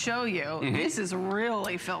about to show you, this is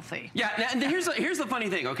really filthy. Yeah, and here's the funny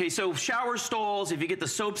thing, okay? So shower stalls, if you get the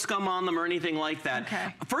soap scum on them or anything like that,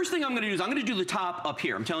 first thing I'm gonna do is I'm gonna do the top up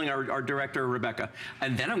here. I'm telling our director, Rebecca,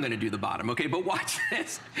 and then I'm gonna do the bottom, okay? But watch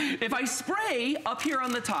this. If I spray up here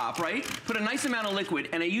on the top, right, put a nice amount of liquid,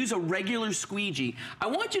 and I use a regular squeegee, I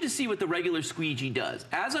want you to see what the regular squeegee does.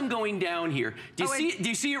 As I'm going down here, do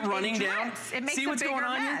you see it running down? It makes see what's going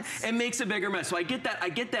on here? It makes a bigger mess. So I get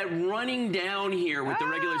that running down here with the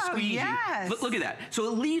regular squeegee. Yes. Look at that.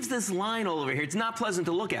 So it leaves this line all over here. It's not pleasant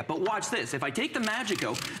to look at, but watch this. If I take the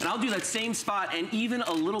Magico, and I'll do that same spot and even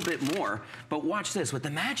a little bit more, but watch this. With the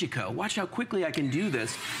Magico, watch how quickly I can do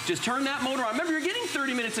this. Just turn that motor on. Remember, you're getting 30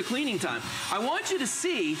 minutes of cleaning time. I want you to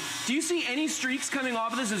see, do you see any streaks coming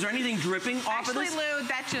off of this? Is there anything dripping off of this? Actually, Lou,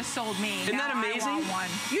 that just sold me. Isn't that amazing? I want one.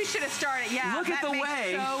 You should have started, Look at the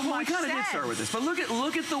way. Well, we kind of did start with this, but look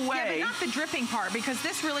at the way. Yeah, but not the dripping part, because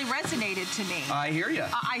this really resonated to me. I hear you.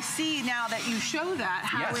 I see now that you show that,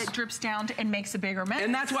 how it drips down and makes a bigger mess.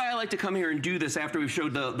 And that's why I like to come here and do this after we've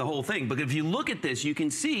showed the whole thing. Because if you look at this, you can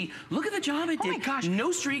see, look at the job it did. Oh my gosh.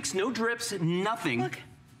 No streaks, no drips, nothing. Look.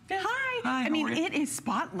 Hi. I mean, it is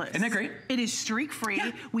spotless. Isn't that great? It is streak-free.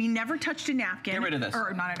 Yeah. We never touched a napkin. Get rid of this.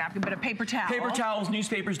 Or not a napkin, but a paper towel. Paper towels,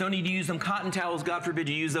 newspapers, don't need to use them. Cotton towels, God forbid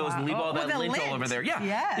you use those and leave all that lint all over there.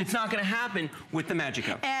 Yeah, it's not going to happen with the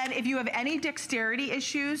Magico. And if you have any dexterity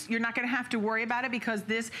issues, you're not going to have to worry about it, because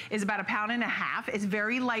this is about 1.5 pounds. It's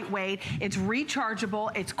very lightweight. It's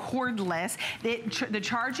rechargeable. It's cordless. The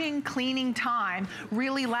charging cleaning time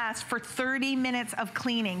really lasts for 30 minutes of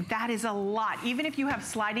cleaning. That is a lot. Even if you have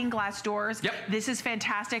sliding glass doors, this is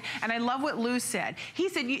fantastic. And I love what Lou said. He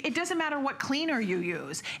said, it doesn't matter what cleaner you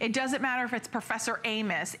use. It doesn't matter if it's Professor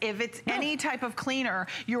Amos, if it's any type of cleaner,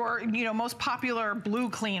 your most popular blue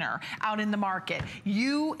cleaner out in the market.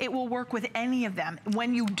 It will work with any of them.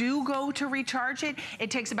 When you do go to recharge it, it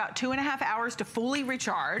takes about 2.5 hours to fully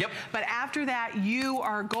recharge. But after that, you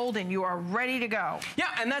are golden. You are ready to go. Yeah,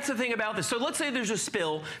 and that's the thing about this. So let's say there's a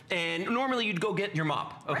spill, and normally you'd go get your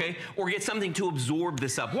mop, okay? Or get something to absorb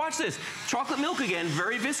this up. Watch this. Chocolate milk again,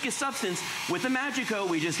 very viscous substance. With the Magico,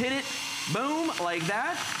 we just hit it, boom, like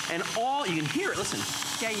that, and you can hear it, listen.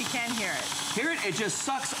 Yeah, you can hear it. Hear it? It just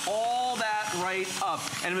sucks all that right up.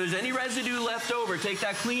 And if there's any residue left over, take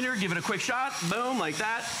that cleaner, give it a quick shot, boom, like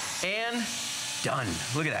that, and done.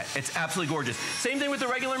 Look at that. It's absolutely gorgeous. Same thing with the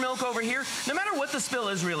regular milk over here. No matter what the spill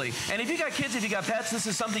is, really. And if you got kids, if you got pets, this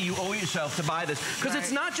is something you owe yourself to buy this. Because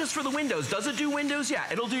it's not just for the windows. Does it do windows? Yeah,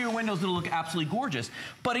 it'll do your windows. It'll look absolutely gorgeous.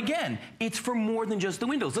 But again, it's for more than just the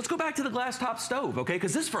windows. Let's go back to the glass top stove, okay?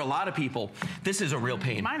 Because this, for a lot of people, this is a real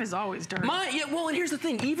pain. Mine is always dirty. Well, and here's the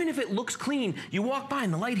thing. Even if it looks clean, you walk by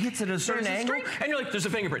and the light hits at a certain angle, and you're like, there's a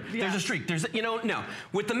fingerprint. There's a streak. No.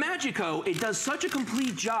 With the Magico, it does such a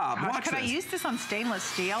complete job. Watch Could I use this on stainless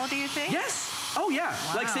steel, do you think? Yes. Oh, yeah.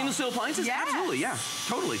 Wow. Like stainless steel appliances? Yes. Absolutely, yeah.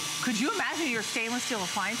 Totally. Could you imagine your stainless steel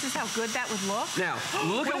appliances, how good that would look? Now,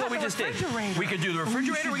 look at what we just did. We could do the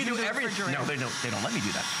refrigerator. We could do everything. No, they don't let me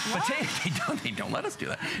do that. What? But they don't let us do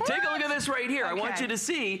that. What? Take a look at this right here. Okay. I want you to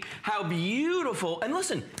see how beautiful. And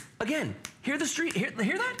listen, again, hear the street. Hear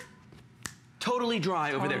that? Totally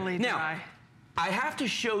dry over there. Now, I have to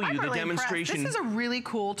show you the demonstration. Impressed. This is a really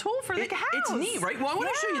cool tool for the house. It's neat, right? Well, I want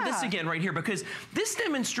to show you this again right here, because this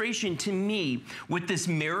demonstration to me with this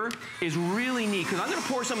mirror is really neat, because I'm going to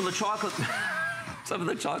pour some of the chocolate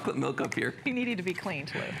milk up here. You needed to be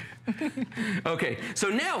cleaned, Lou. Okay, so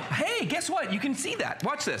now, hey, guess what? You can see that.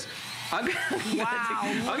 Watch this. I'm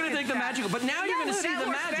going to take the Magico, but now you're going to see the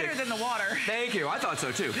magic. Better than the water. Thank you. I thought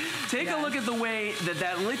so too. Take a look at the way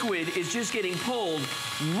that liquid is just getting pulled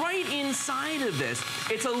right inside of this.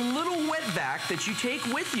 It's a little wet vac that you take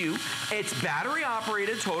with you. It's battery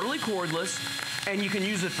operated, totally cordless, and you can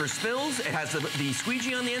use it for spills. It has the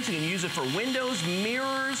squeegee on the end, so you can use it for windows,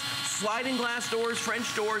 mirrors, sliding glass doors,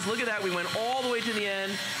 French doors. Look at that. We went all the way to the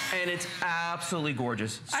end, and it's absolutely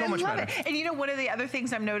gorgeous. So much better. It. And you know, one of the other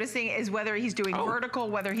things I'm noticing is whether he's doing vertical,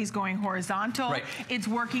 whether he's going horizontal, it's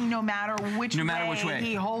working no matter which way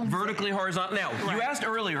he holds vertically, horizontal. Now, you asked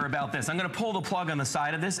earlier about this. I'm going to pull the plug on the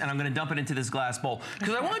side of this, and I'm going to dump it into this glass bowl.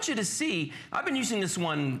 Because I want you to see, I've been using this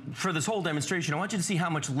one for this whole demonstration. I want you to see how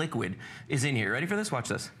much liquid is in here. Ready for this? Watch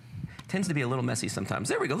this. Tends to be a little messy sometimes.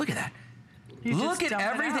 There we go. Look at that. Look at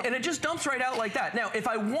everything, and it just dumps right out like that. Now, if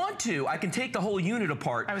I want to, I can take the whole unit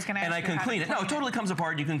apart and I can clean it. No, it totally comes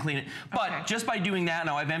apart. You can clean it. But just by doing that,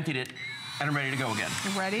 now I've emptied it, and I'm ready to go again.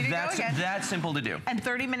 Ready to go again. That's simple to do. And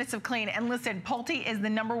 30 minutes of clean. And listen, Pulte is the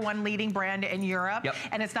 #1 leading brand in Europe.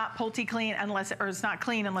 And it's not Pulte clean unless, or it's not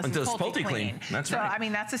clean unless it's Pulte clean. That's right. So, I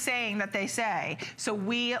mean, that's a saying that they say. So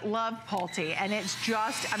we love Pulte. And it's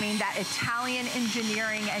just, I mean, that Italian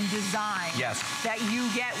engineering and design that you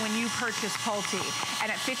get when you purchase Pulte.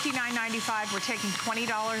 And at $59.95, we're taking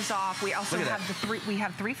 $20 off. We also have we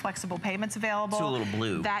have 3 flexible payments available. It's a little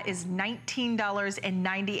blue. That is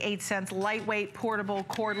 $19.98. Lightweight, portable,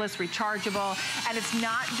 cordless, rechargeable, and it's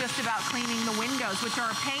not just about cleaning the windows, which are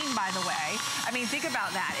a pain, by the way. I mean, think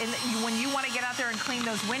about that. And when you want to get out there and clean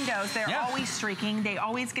those windows, they're always streaking. They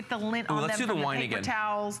always get the lint on them from the paper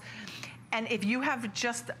towels. And if you have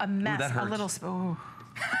just a mess, a little...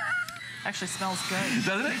 Actually smells good.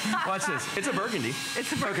 Doesn't it? Watch this. It's a burgundy.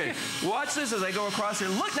 It's a burgundy. Okay, watch this as I go across here.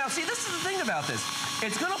 Look, now see, this is the thing about this.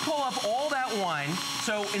 It's gonna pull up all that wine,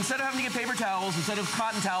 so instead of having to get paper towels, instead of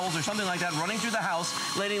cotton towels or something like that, running through the house,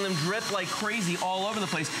 letting them drip like crazy all over the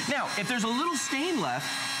place. Now, if there's a little stain left,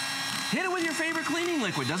 hit it with your favorite cleaning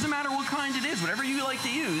liquid. Doesn't matter what kind it is, whatever you like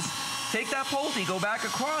to use. Take that Pulte, go back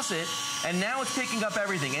across it, and now it's picking up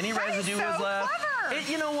everything. Any residue is left.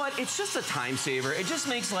 You know what? It's just a time saver. It just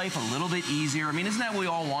makes life a little bit easier. I mean, isn't that what we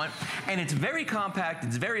all want? And it's very compact.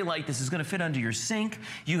 It's very light. This is going to fit under your sink.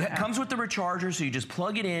 Comes with the recharger, so you just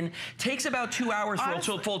plug it in. Takes about 2 hours for a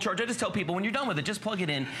full charge. I just tell people, when you're done with it, just plug it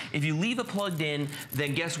in. If you leave it plugged in,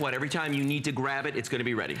 then guess what? Every time you need to grab it, it's going to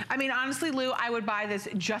be ready. I mean, honestly, Lou, I would buy this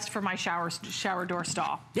just for my shower door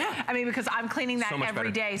stall. Yeah. I mean, because I'm cleaning that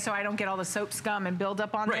every day, so I don't get all the soap scum and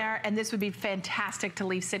buildup on there. And this would be fantastic to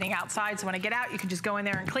leave sitting outside. So when I get out, you can just go in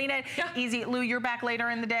there and clean it. Easy. Lou, you're back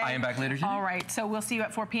later in the day. I am back later today. All right. So we'll see you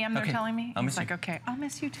at 4 p.m. They're telling me. I'll miss you. Like, okay, I'll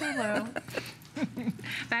miss you too, Lou.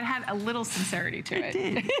 That had a little sincerity to it.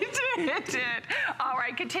 It did. It did. All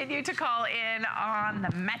right, continue to call in on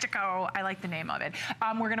the Magico. I like the name of it.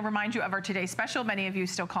 We're going to remind you of our today's special. Many of you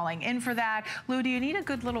still calling in for that. Lou, do you need a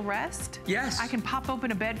good little rest? Yes. I can pop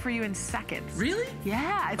open a bed for you in seconds. Really?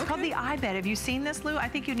 Yeah, it's called the iBed. Have you seen this, Lou? I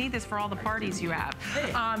think you need this for all the parties you have.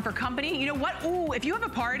 Hey. For company, you know what? Ooh, if you have a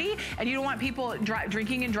party and you don't want people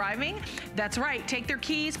drinking and driving, that's right. Take their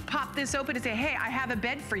keys, pop this open and say, hey, I have a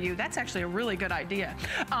bed for you. That's actually a really good idea.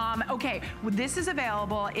 Okay, this is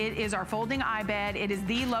available. It is our folding iBed. It is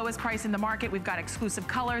the lowest price in the market. We've got exclusive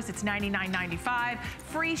colors. It's $99.95.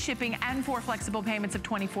 Free shipping and 4 flexible payments of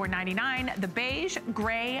 $24.99. The beige,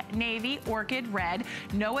 gray, navy, orchid, red.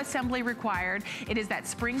 No assembly required. It is that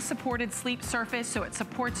spring-supported sleep surface, so it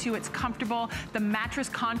supports you. It's comfortable. The mattress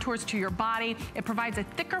contours to your body. It provides a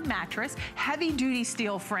thicker mattress, heavy-duty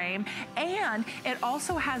steel frame, and it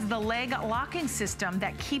also has the leg locking system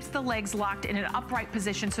that keeps the legs locked in an upright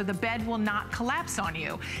position so the bed will not collapse on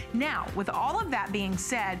you. Now, with all of that being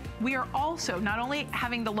said, we are also not only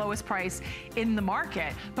having the lowest price in the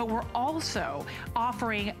market, but we're also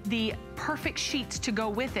offering the perfect sheets to go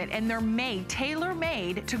with it, and they're made,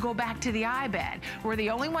 tailor-made to go back to the iBed. We're the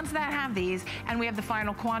only ones that have these, and we have the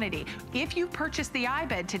final quantity. If you purchase the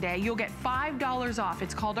iBed today, you'll get $5 off.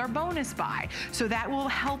 It's called our bonus buy. So that will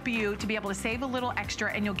help you to be able to save a little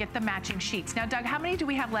extra, and you'll get the matching sheets. Now, Doug, how many do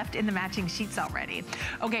we have left in the matching sheets already?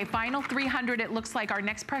 Okay, final 300. It looks like our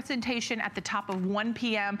next presentation at the top of 1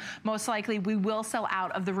 p.m. Most likely we will sell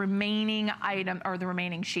out of the remaining item or the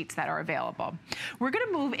remaining sheets that are available. We're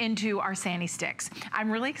gonna move into our Sandy sticks.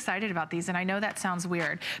 I'm really excited about these, and I know that sounds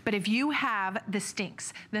weird, but if you have the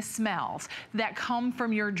stinks, the smells that come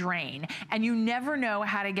from your drain, and you never know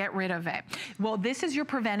how to get rid of it, well, this is your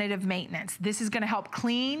preventative maintenance. This is gonna help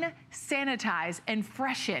clean, sanitize, and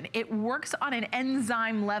freshen. It works on an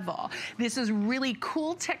enzyme level. This is really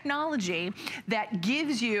cool technology that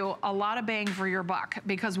gives you a lot of bang for your buck,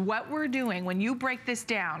 because what we're doing when you break this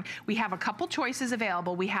down, we have a couple choices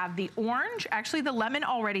available. We have the orange, actually the lemon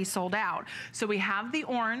already sold out. So we have the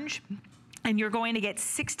orange, And you're going to get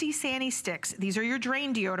 60 Sani sticks. These are your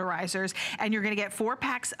drain deodorizers. And you're gonna get 4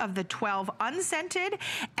 packs of the 12 unscented,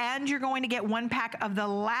 and you're going to get 1 pack of the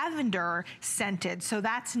lavender scented. So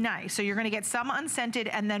that's nice. So you're gonna get some unscented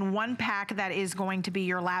and then 1 pack that is going to be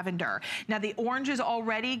your lavender. Now the orange is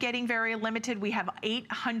already getting very limited. We have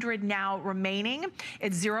 800 now remaining.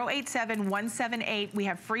 It's 087178. We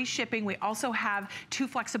have free shipping. We also have 2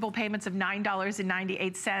 flexible payments of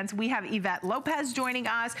 $9.98. We have Yvette Lopez joining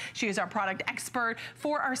us. She is our product expert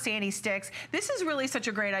for our Sani sticks. This is really such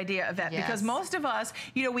a great idea, Yvette, because most of us,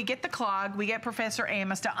 you know, we get the clog, we get Professor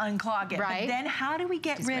Amos to unclog it, but then how do we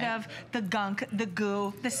get rid of the gunk, the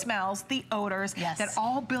goo, the smells, the odors that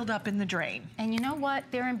all build up in the drain? And you know what?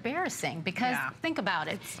 They're embarrassing because think about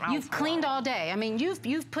it. You've cleaned all day. I mean,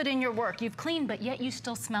 you've put in your work, you've cleaned, but yet you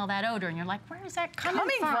still smell that odor and you're like, where is that coming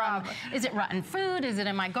from? Is it rotten food? Is it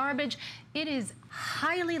in my garbage? It is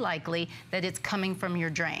highly likely that it's coming from your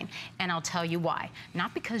drain. And I'll tell you why.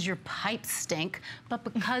 Not because your pipes stink, but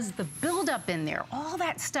because the buildup in there, all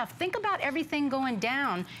that stuff. Think about everything going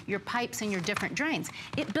down your pipes and your different drains.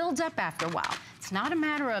 It builds up after a while. It's not a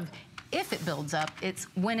matter of if it builds up, it's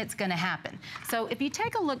when it's gonna happen. So if you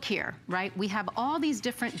take a look here, right, we have all these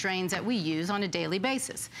different drains that we use on a daily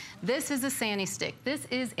basis. This is a Sani stick. This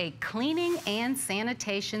is a cleaning and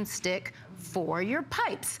sanitation stick for your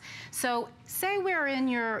pipes. So say we're in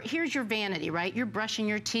here's your vanity, right? You're brushing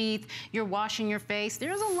your teeth, you're washing your face.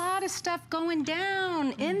 There's a lot of stuff going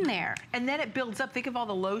down in there. And then it builds up. Think of all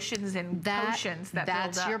the lotions and potions that build up.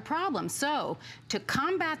 That's your problem. So to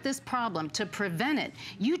combat this problem, to prevent it,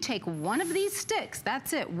 you take one of these sticks,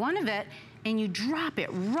 that's it, one of it, and you drop it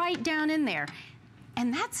right down in there.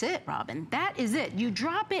 And that's it, Robin. That is it. You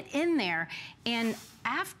drop it in there, and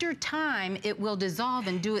after time, it will dissolve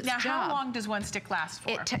and do its job. Now, how long does one stick last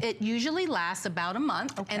for? It usually lasts about a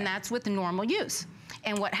month, and that's with normal use.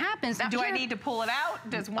 And what happens... Do I need to pull it out?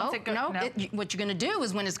 Does once it go... No, what you're going to do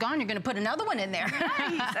is when it's gone, you're going to put another one in there.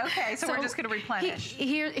 Nice. Okay, so we're just going to replenish.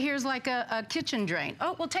 Here's like a kitchen drain.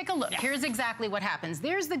 Oh, well, take a look. Here's exactly what happens.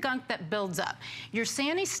 There's the gunk that builds up. Your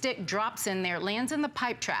Sani stick drops in there, lands in the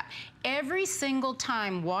pipe trap. Every single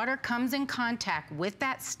time water comes in contact with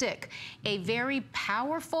that stick, a very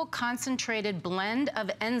powerful concentrated blend of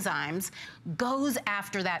enzymes goes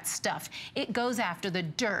after that stuff. It goes after the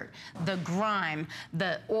dirt, the grime,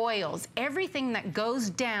 the oils, everything that goes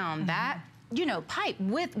down that pipe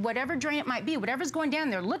with whatever drain it might be, whatever's going down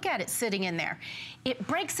there, look at it sitting in there. It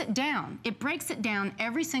breaks it down. It breaks it down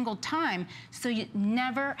every single time, so it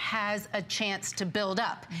never has a chance to build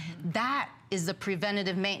up. That is the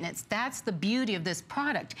preventative maintenance. That's the beauty of this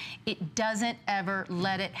product. It doesn't ever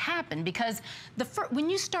let it happen, because when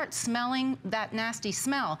you start smelling that nasty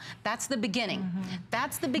smell, that's the beginning.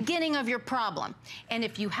 That's the beginning of your problem. And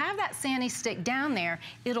if you have that Sani stick down there,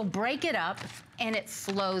 it'll break it up and it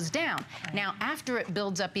slows down. Now, after it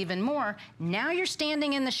builds up even more, now you're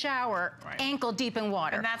standing in the shower, ankle deep in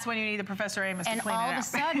water. And that's when you need the Professor Amos to clean it out. And all of a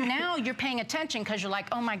sudden, now you're paying attention because you're like,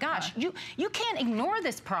 oh my gosh, you can't ignore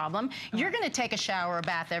this problem. You're gonna take a shower or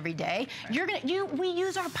bath every day. We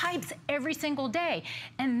use our pipes every single day.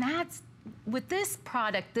 And with this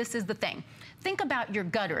product, this is the thing. Think about your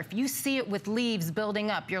gutter. If you see it with leaves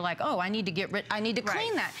building up, you're like, oh, I need to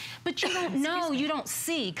clean that. But you don't know, you don't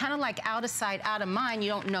see, kind of like out of sight, out of mind, you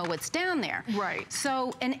don't know what's down there. Right.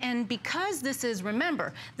 So, and because this is,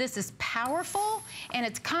 remember, this is powerful and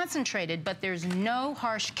it's concentrated, but there's no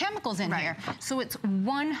harsh chemicals in here. So it's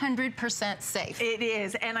 100% safe. It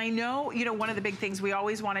is, and I know, one of the big things, we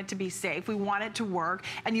always want it to be safe. We want it to work,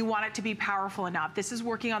 and you want it to be powerful enough. This is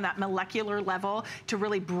working on that molecular level to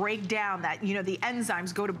really break down that, the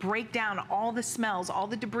enzymes go to break down all the smells, all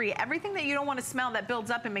the debris, everything that you don't want to smell that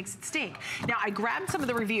builds up and makes it stink. Now, I grabbed some of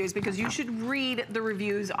the reviews because you should read the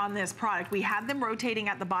reviews on this product. We have them rotating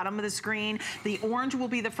at the bottom of the screen. The orange will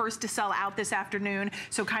be the first to sell out this afternoon,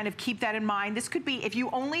 so kind of keep that in mind. This could be, if you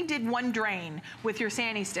only did one drain with your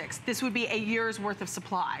Sani sticks, this would be a year's worth of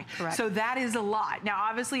supply. Correct. So that is a lot. Now,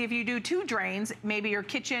 obviously, if you do 2 drains, maybe your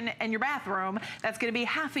kitchen and your bathroom, that's going to be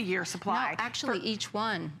half a year supply. No, actually, each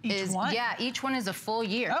one is, each one is a full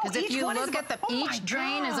year. Because if you look at each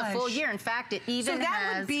drain is a full year. In fact, it even has... So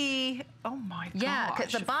that would be, oh my gosh. Yeah,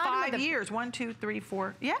 because the bottom 5 years, 1, 2, 3,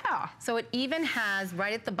 4, yeah. So it even has,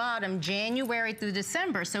 right at the bottom, January through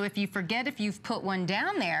December. So if you forget if you've put one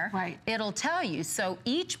down there, it'll tell you. So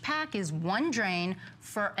each pack is 1 drain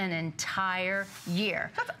for an entire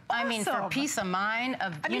year. That's awesome. I mean, for peace of mind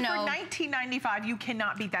of, for $19.95, you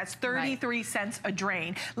cannot beat that. It's 33 cents a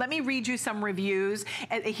drain. Let me read you some reviews.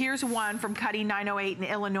 Here's one from Cuddy 908 in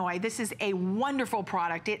Illinois. This is a wonderful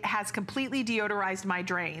product. It has completely deodorized my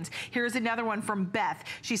drains. Here's Here's another one from Beth.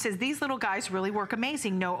 She says, these little guys really work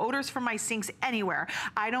amazing. No odors from my sinks anywhere.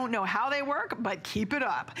 I don't know how they work, but keep it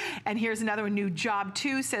up. And here's another one. New Job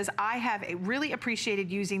 2 says, I have really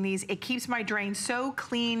appreciated using these. It keeps my drain so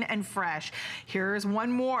clean and fresh. Here's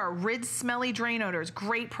one more. Rid Smelly Drain Odors.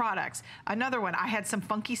 Great products. Another one. I had some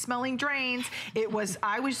funky smelling drains.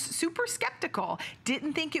 I was super skeptical.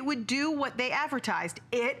 Didn't think it would do what they advertised.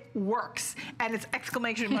 It works. And it's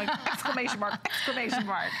exclamation mark, exclamation mark, exclamation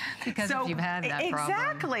mark. Because if you've had that problem.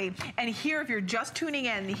 Exactly. And here, if you're just tuning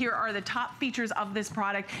in, here are the top features of this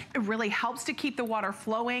product. It really helps to keep the water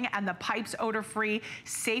flowing and the pipes odor-free.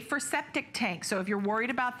 Safe for septic tanks. So if you're worried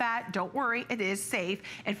about that, don't worry. It is safe.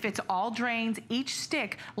 It fits all drains. Each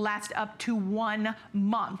stick lasts up to 1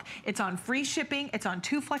 month. It's on free shipping. It's on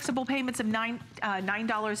 2 flexible payments of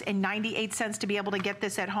 $9.98 to be able to get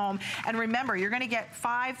this at home. And remember, you're going to get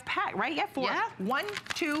 5 packs, right? Yeah, 4. Yeah. 1,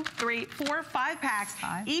 2, 3, 4, 5 packs.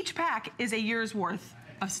 5. Each pack is a year's worth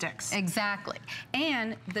of sticks. Exactly.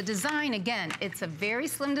 And the design, again, it's a very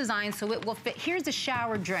slim design, so it will fit. Here's a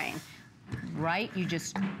shower drain. Right? You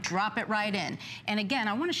just drop it right in. And again,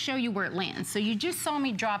 I want to show you where it lands. So you just saw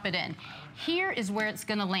me drop it in. Here is where it's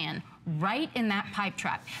going to land, right in that pipe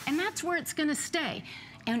trap. And that's where it's going to stay.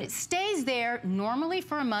 And it stays there normally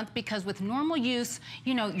for a month because with normal use,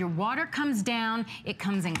 you know, your water comes down, it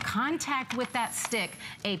comes in contact with that stick,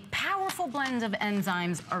 a powerful blend of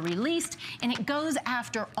enzymes are released, and it goes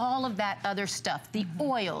after all of that other stuff, the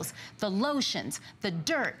oils, the lotions, the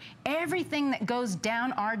dirt, everything that goes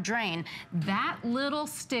down our drain. That little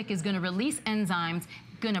stick is going to release enzymes,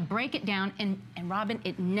 going to break it down, and Robin,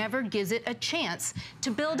 it never gives it a chance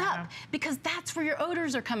to build up because that's where your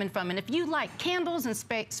odors are coming from. And if you like candles and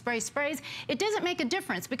sprays, it doesn't make a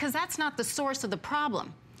difference because that's not the source of the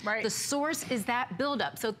problem. Right. The source is that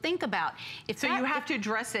buildup. So think about if you have to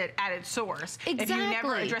address it at its source. Exactly. If you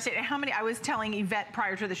never address it, and I was telling Yvette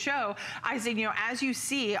prior to the show, I said, you know, as you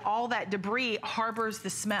see, all that debris harbors the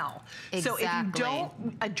smell. Exactly. So if you don't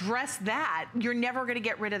address that, you're never going to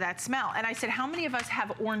get rid of that smell. And I said, how many of us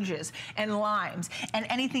have oranges and limes and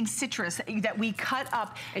anything citrus that we cut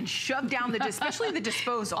up and shove down especially the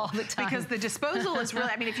disposal. All the time. Because the disposal is really,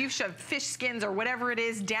 I mean, if you've shoved fish skins or whatever it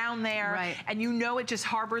is down there, right, and you know it just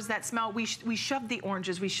harbors that smell, we shove the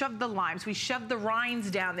oranges, we shove the limes, we shove the rinds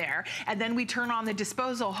down there, and then we turn on the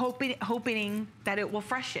disposal hoping that it will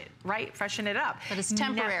freshen it up. But it's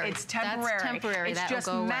temporary. It's temporary. That's temporary. It's just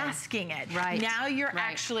masking it. Right. Now you're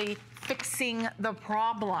actually fixing the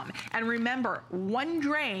problem. And remember, 1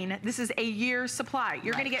 drain, this is a year's supply.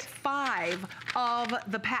 You're going to get 5 of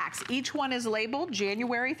the packs. Each one is labeled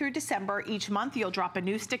January through December. Each month you'll drop a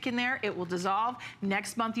new stick in there. It will dissolve.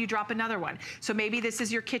 Next month you drop another one. So maybe this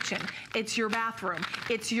is your kitchen. It's your bathroom.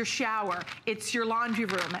 It's your shower. It's your laundry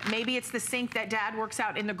room. Maybe it's the sink that Dad works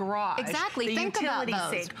out in the garage. Exactly. The Think utility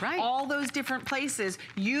about those. sink. Right. All those different places.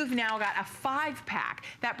 You've now got a 5-pack.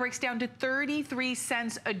 That breaks down to 33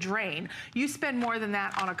 cents a drain. You spend more than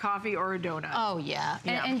that on a coffee or a donut. Oh, yeah.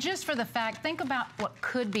 And just for the fact, think about what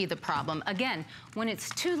could be the problem. Again, when it's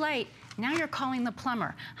too late, now you're calling the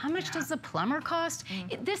plumber. How much does the plumber cost?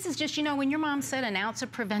 This is just, you know, when your mom said an ounce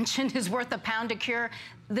of prevention is worth a pound to cure,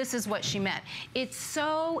 this is what she meant. It's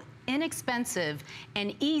so inexpensive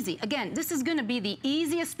and easy. Again, this is gonna be the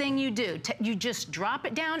easiest thing you do. You just drop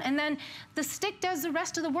it down and then the stick does the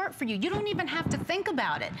rest of the work for you. You don't even have to think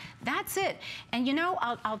about it. That's it. And you know,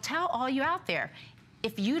 I'll tell all you out there,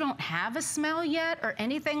 if you don't have a smell yet or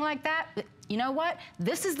anything like that, you know what?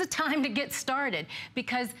 This is the time to get started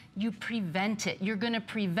because you prevent it. You're gonna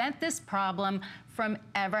prevent this problem from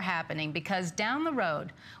ever happening because down the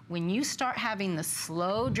road, when you start having the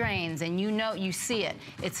slow drains and you know, you see it,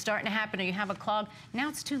 it's starting to happen or you have a clog, now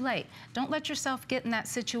it's too late. Don't let yourself get in that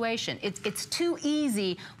situation. It's too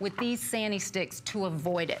easy with these Sani sticks to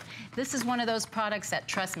avoid it. This is one of those products that,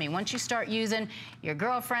 trust me, once you start using, your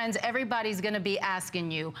girlfriends, everybody's gonna be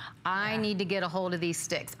asking you, I need to get a hold of these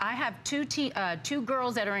sticks. I have two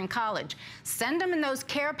girls that are in college. Send them in those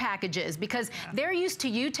care packages because they're used to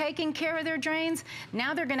you taking care of their drains.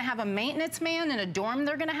 Now they're gonna have a maintenance man in a dorm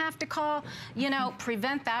they're gonna have to call, you know,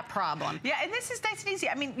 prevent that problem. Yeah, and this is nice and easy.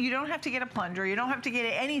 I mean, you don't have to get a plunger. You don't have to get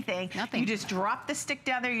anything. Nothing. You just drop the stick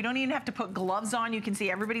down there. You don't even have to put gloves on. You can see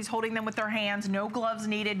everybody's holding them with their hands. No gloves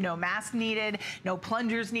needed, no mask needed, no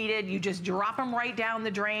plungers needed. You just drop them right down the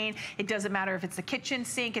drain. It doesn't matter if it's the kitchen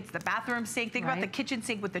sink, it's the bathroom sink. Think about the kitchen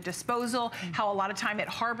sink with the disposal. smell, how a lot of time it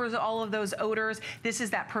harbors all of those odors. This is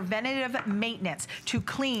that preventative maintenance to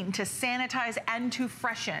clean, to sanitize, and to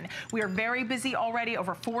freshen. We are very busy already,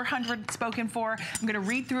 over 400 spoken for. I'm gonna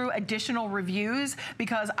read through additional reviews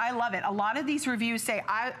because I love it. A lot of these reviews say,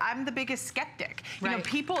 I'm the biggest skeptic. You know,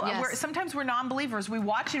 people, sometimes we're non-believers. We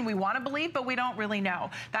watch and we wanna believe, but we don't really know.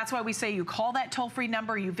 That's why we say you call that toll-free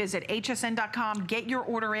number, you visit hsn.com, get your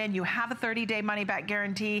order in, you have a 30-day money-back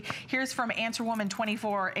guarantee. Here's from Answer Woman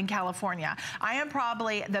 24 in California. I am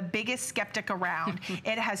probably the biggest skeptic around.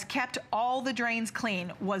 It has kept all the drains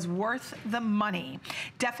clean, was worth the money.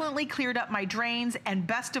 Definitely cleared up my drains, and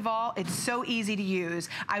best of all, it's so easy to use.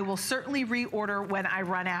 I will certainly reorder when I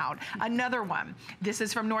run out. Another one, this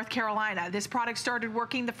is from North Carolina. This product started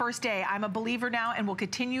working the first day. I'm a believer now and will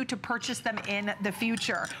continue to purchase them in the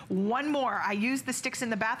future. One more, I use the sticks in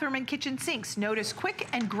the bathroom and kitchen sinks. Notice quick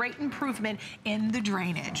and great improvement in the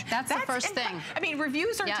drainage. That's the first thing. I mean,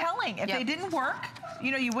 reviews are telling. If they didn't work,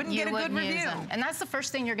 you know, you wouldn't get a good review. And that's the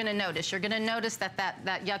first thing you're gonna notice. You're gonna notice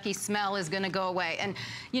that yucky smell is gonna go away. And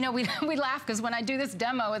you know, we laugh because when I do this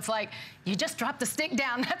demo, it's like, you just drop the stick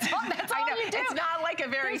down. That's all you do. It's not like a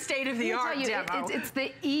very state-of-the-art demo. It's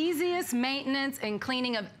the easiest maintenance and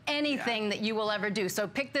cleaning of anything that you will ever do. So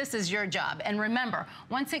pick this as your job. And remember,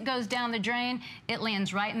 once it goes down the drain, it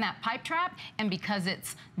lands right in that pipe trap. And because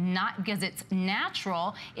it's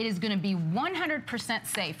natural, it is gonna be 100%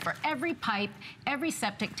 safe for every pipe, every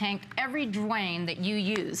septic tank, every drain that you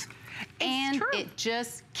use. And it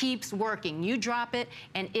just keeps working. You drop it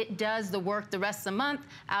and it does the work the rest of the month.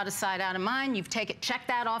 Out of sight, out of mind. You've checked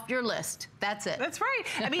that off your list. That's it. That's right.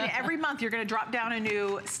 I mean, every month you're gonna drop down a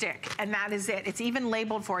new stick and that is it. It's even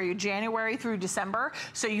labeled for you January through December.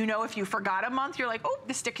 So you know if you forgot a month, you're like, oh,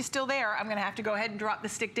 the stick is still there. I'm gonna have to go ahead and drop the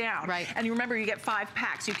stick down. Right. And you remember you get 5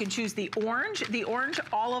 packs. You can choose the orange. The orange,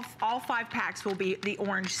 all 5 packs will be the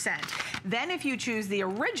orange scent. Then if you choose the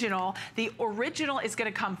original is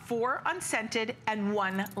gonna come 4 unscented and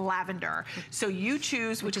 1 lavender. So you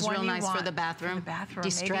choose which is one real you nice want. for the bathroom. For the bathroom.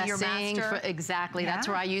 Distressing. Exactly. Yeah. That's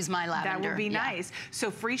where I use my lavender. That would be nice.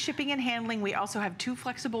 So free shipping and handling. We also have 2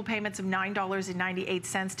 flexible payments of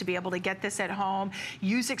 $9.98 to be able to get this at home.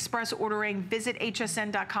 Use express ordering. Visit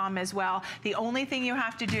hsn.com as well. The only thing you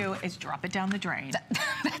have to do is drop it down the drain.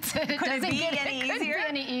 That's it. Couldn't be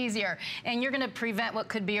any easier. And you're going to prevent what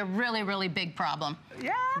could be a really, really big problem.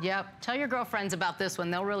 Yeah. Yep. Tell your girlfriends about this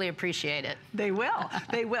one. They'll really appreciate it. They will.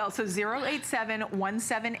 They will. So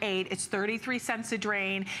 087178. It's 33 cents a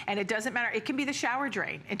drain, and it doesn't matter. It can be the shower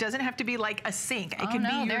drain. It doesn't have to be like a sink. It can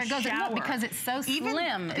be your shower. No, because it's so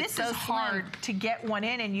slim. This is hard to get one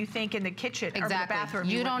in, and you think in the kitchen or the bathroom.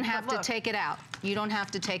 You don't have to take it out. You don't have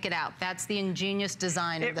to take it out. That's the ingenious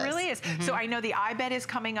design of this. It really is. So I know the iBed is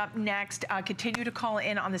coming up next. Continue to call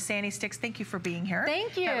in on the Sandy Sticks. Thank you for being here.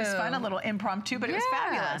 Thank you. That was fun, a little impromptu, but it was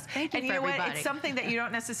fabulous. Thank you and for you know everybody. what? It's something that you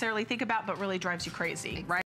don't necessarily think about, but really drives you crazy, right?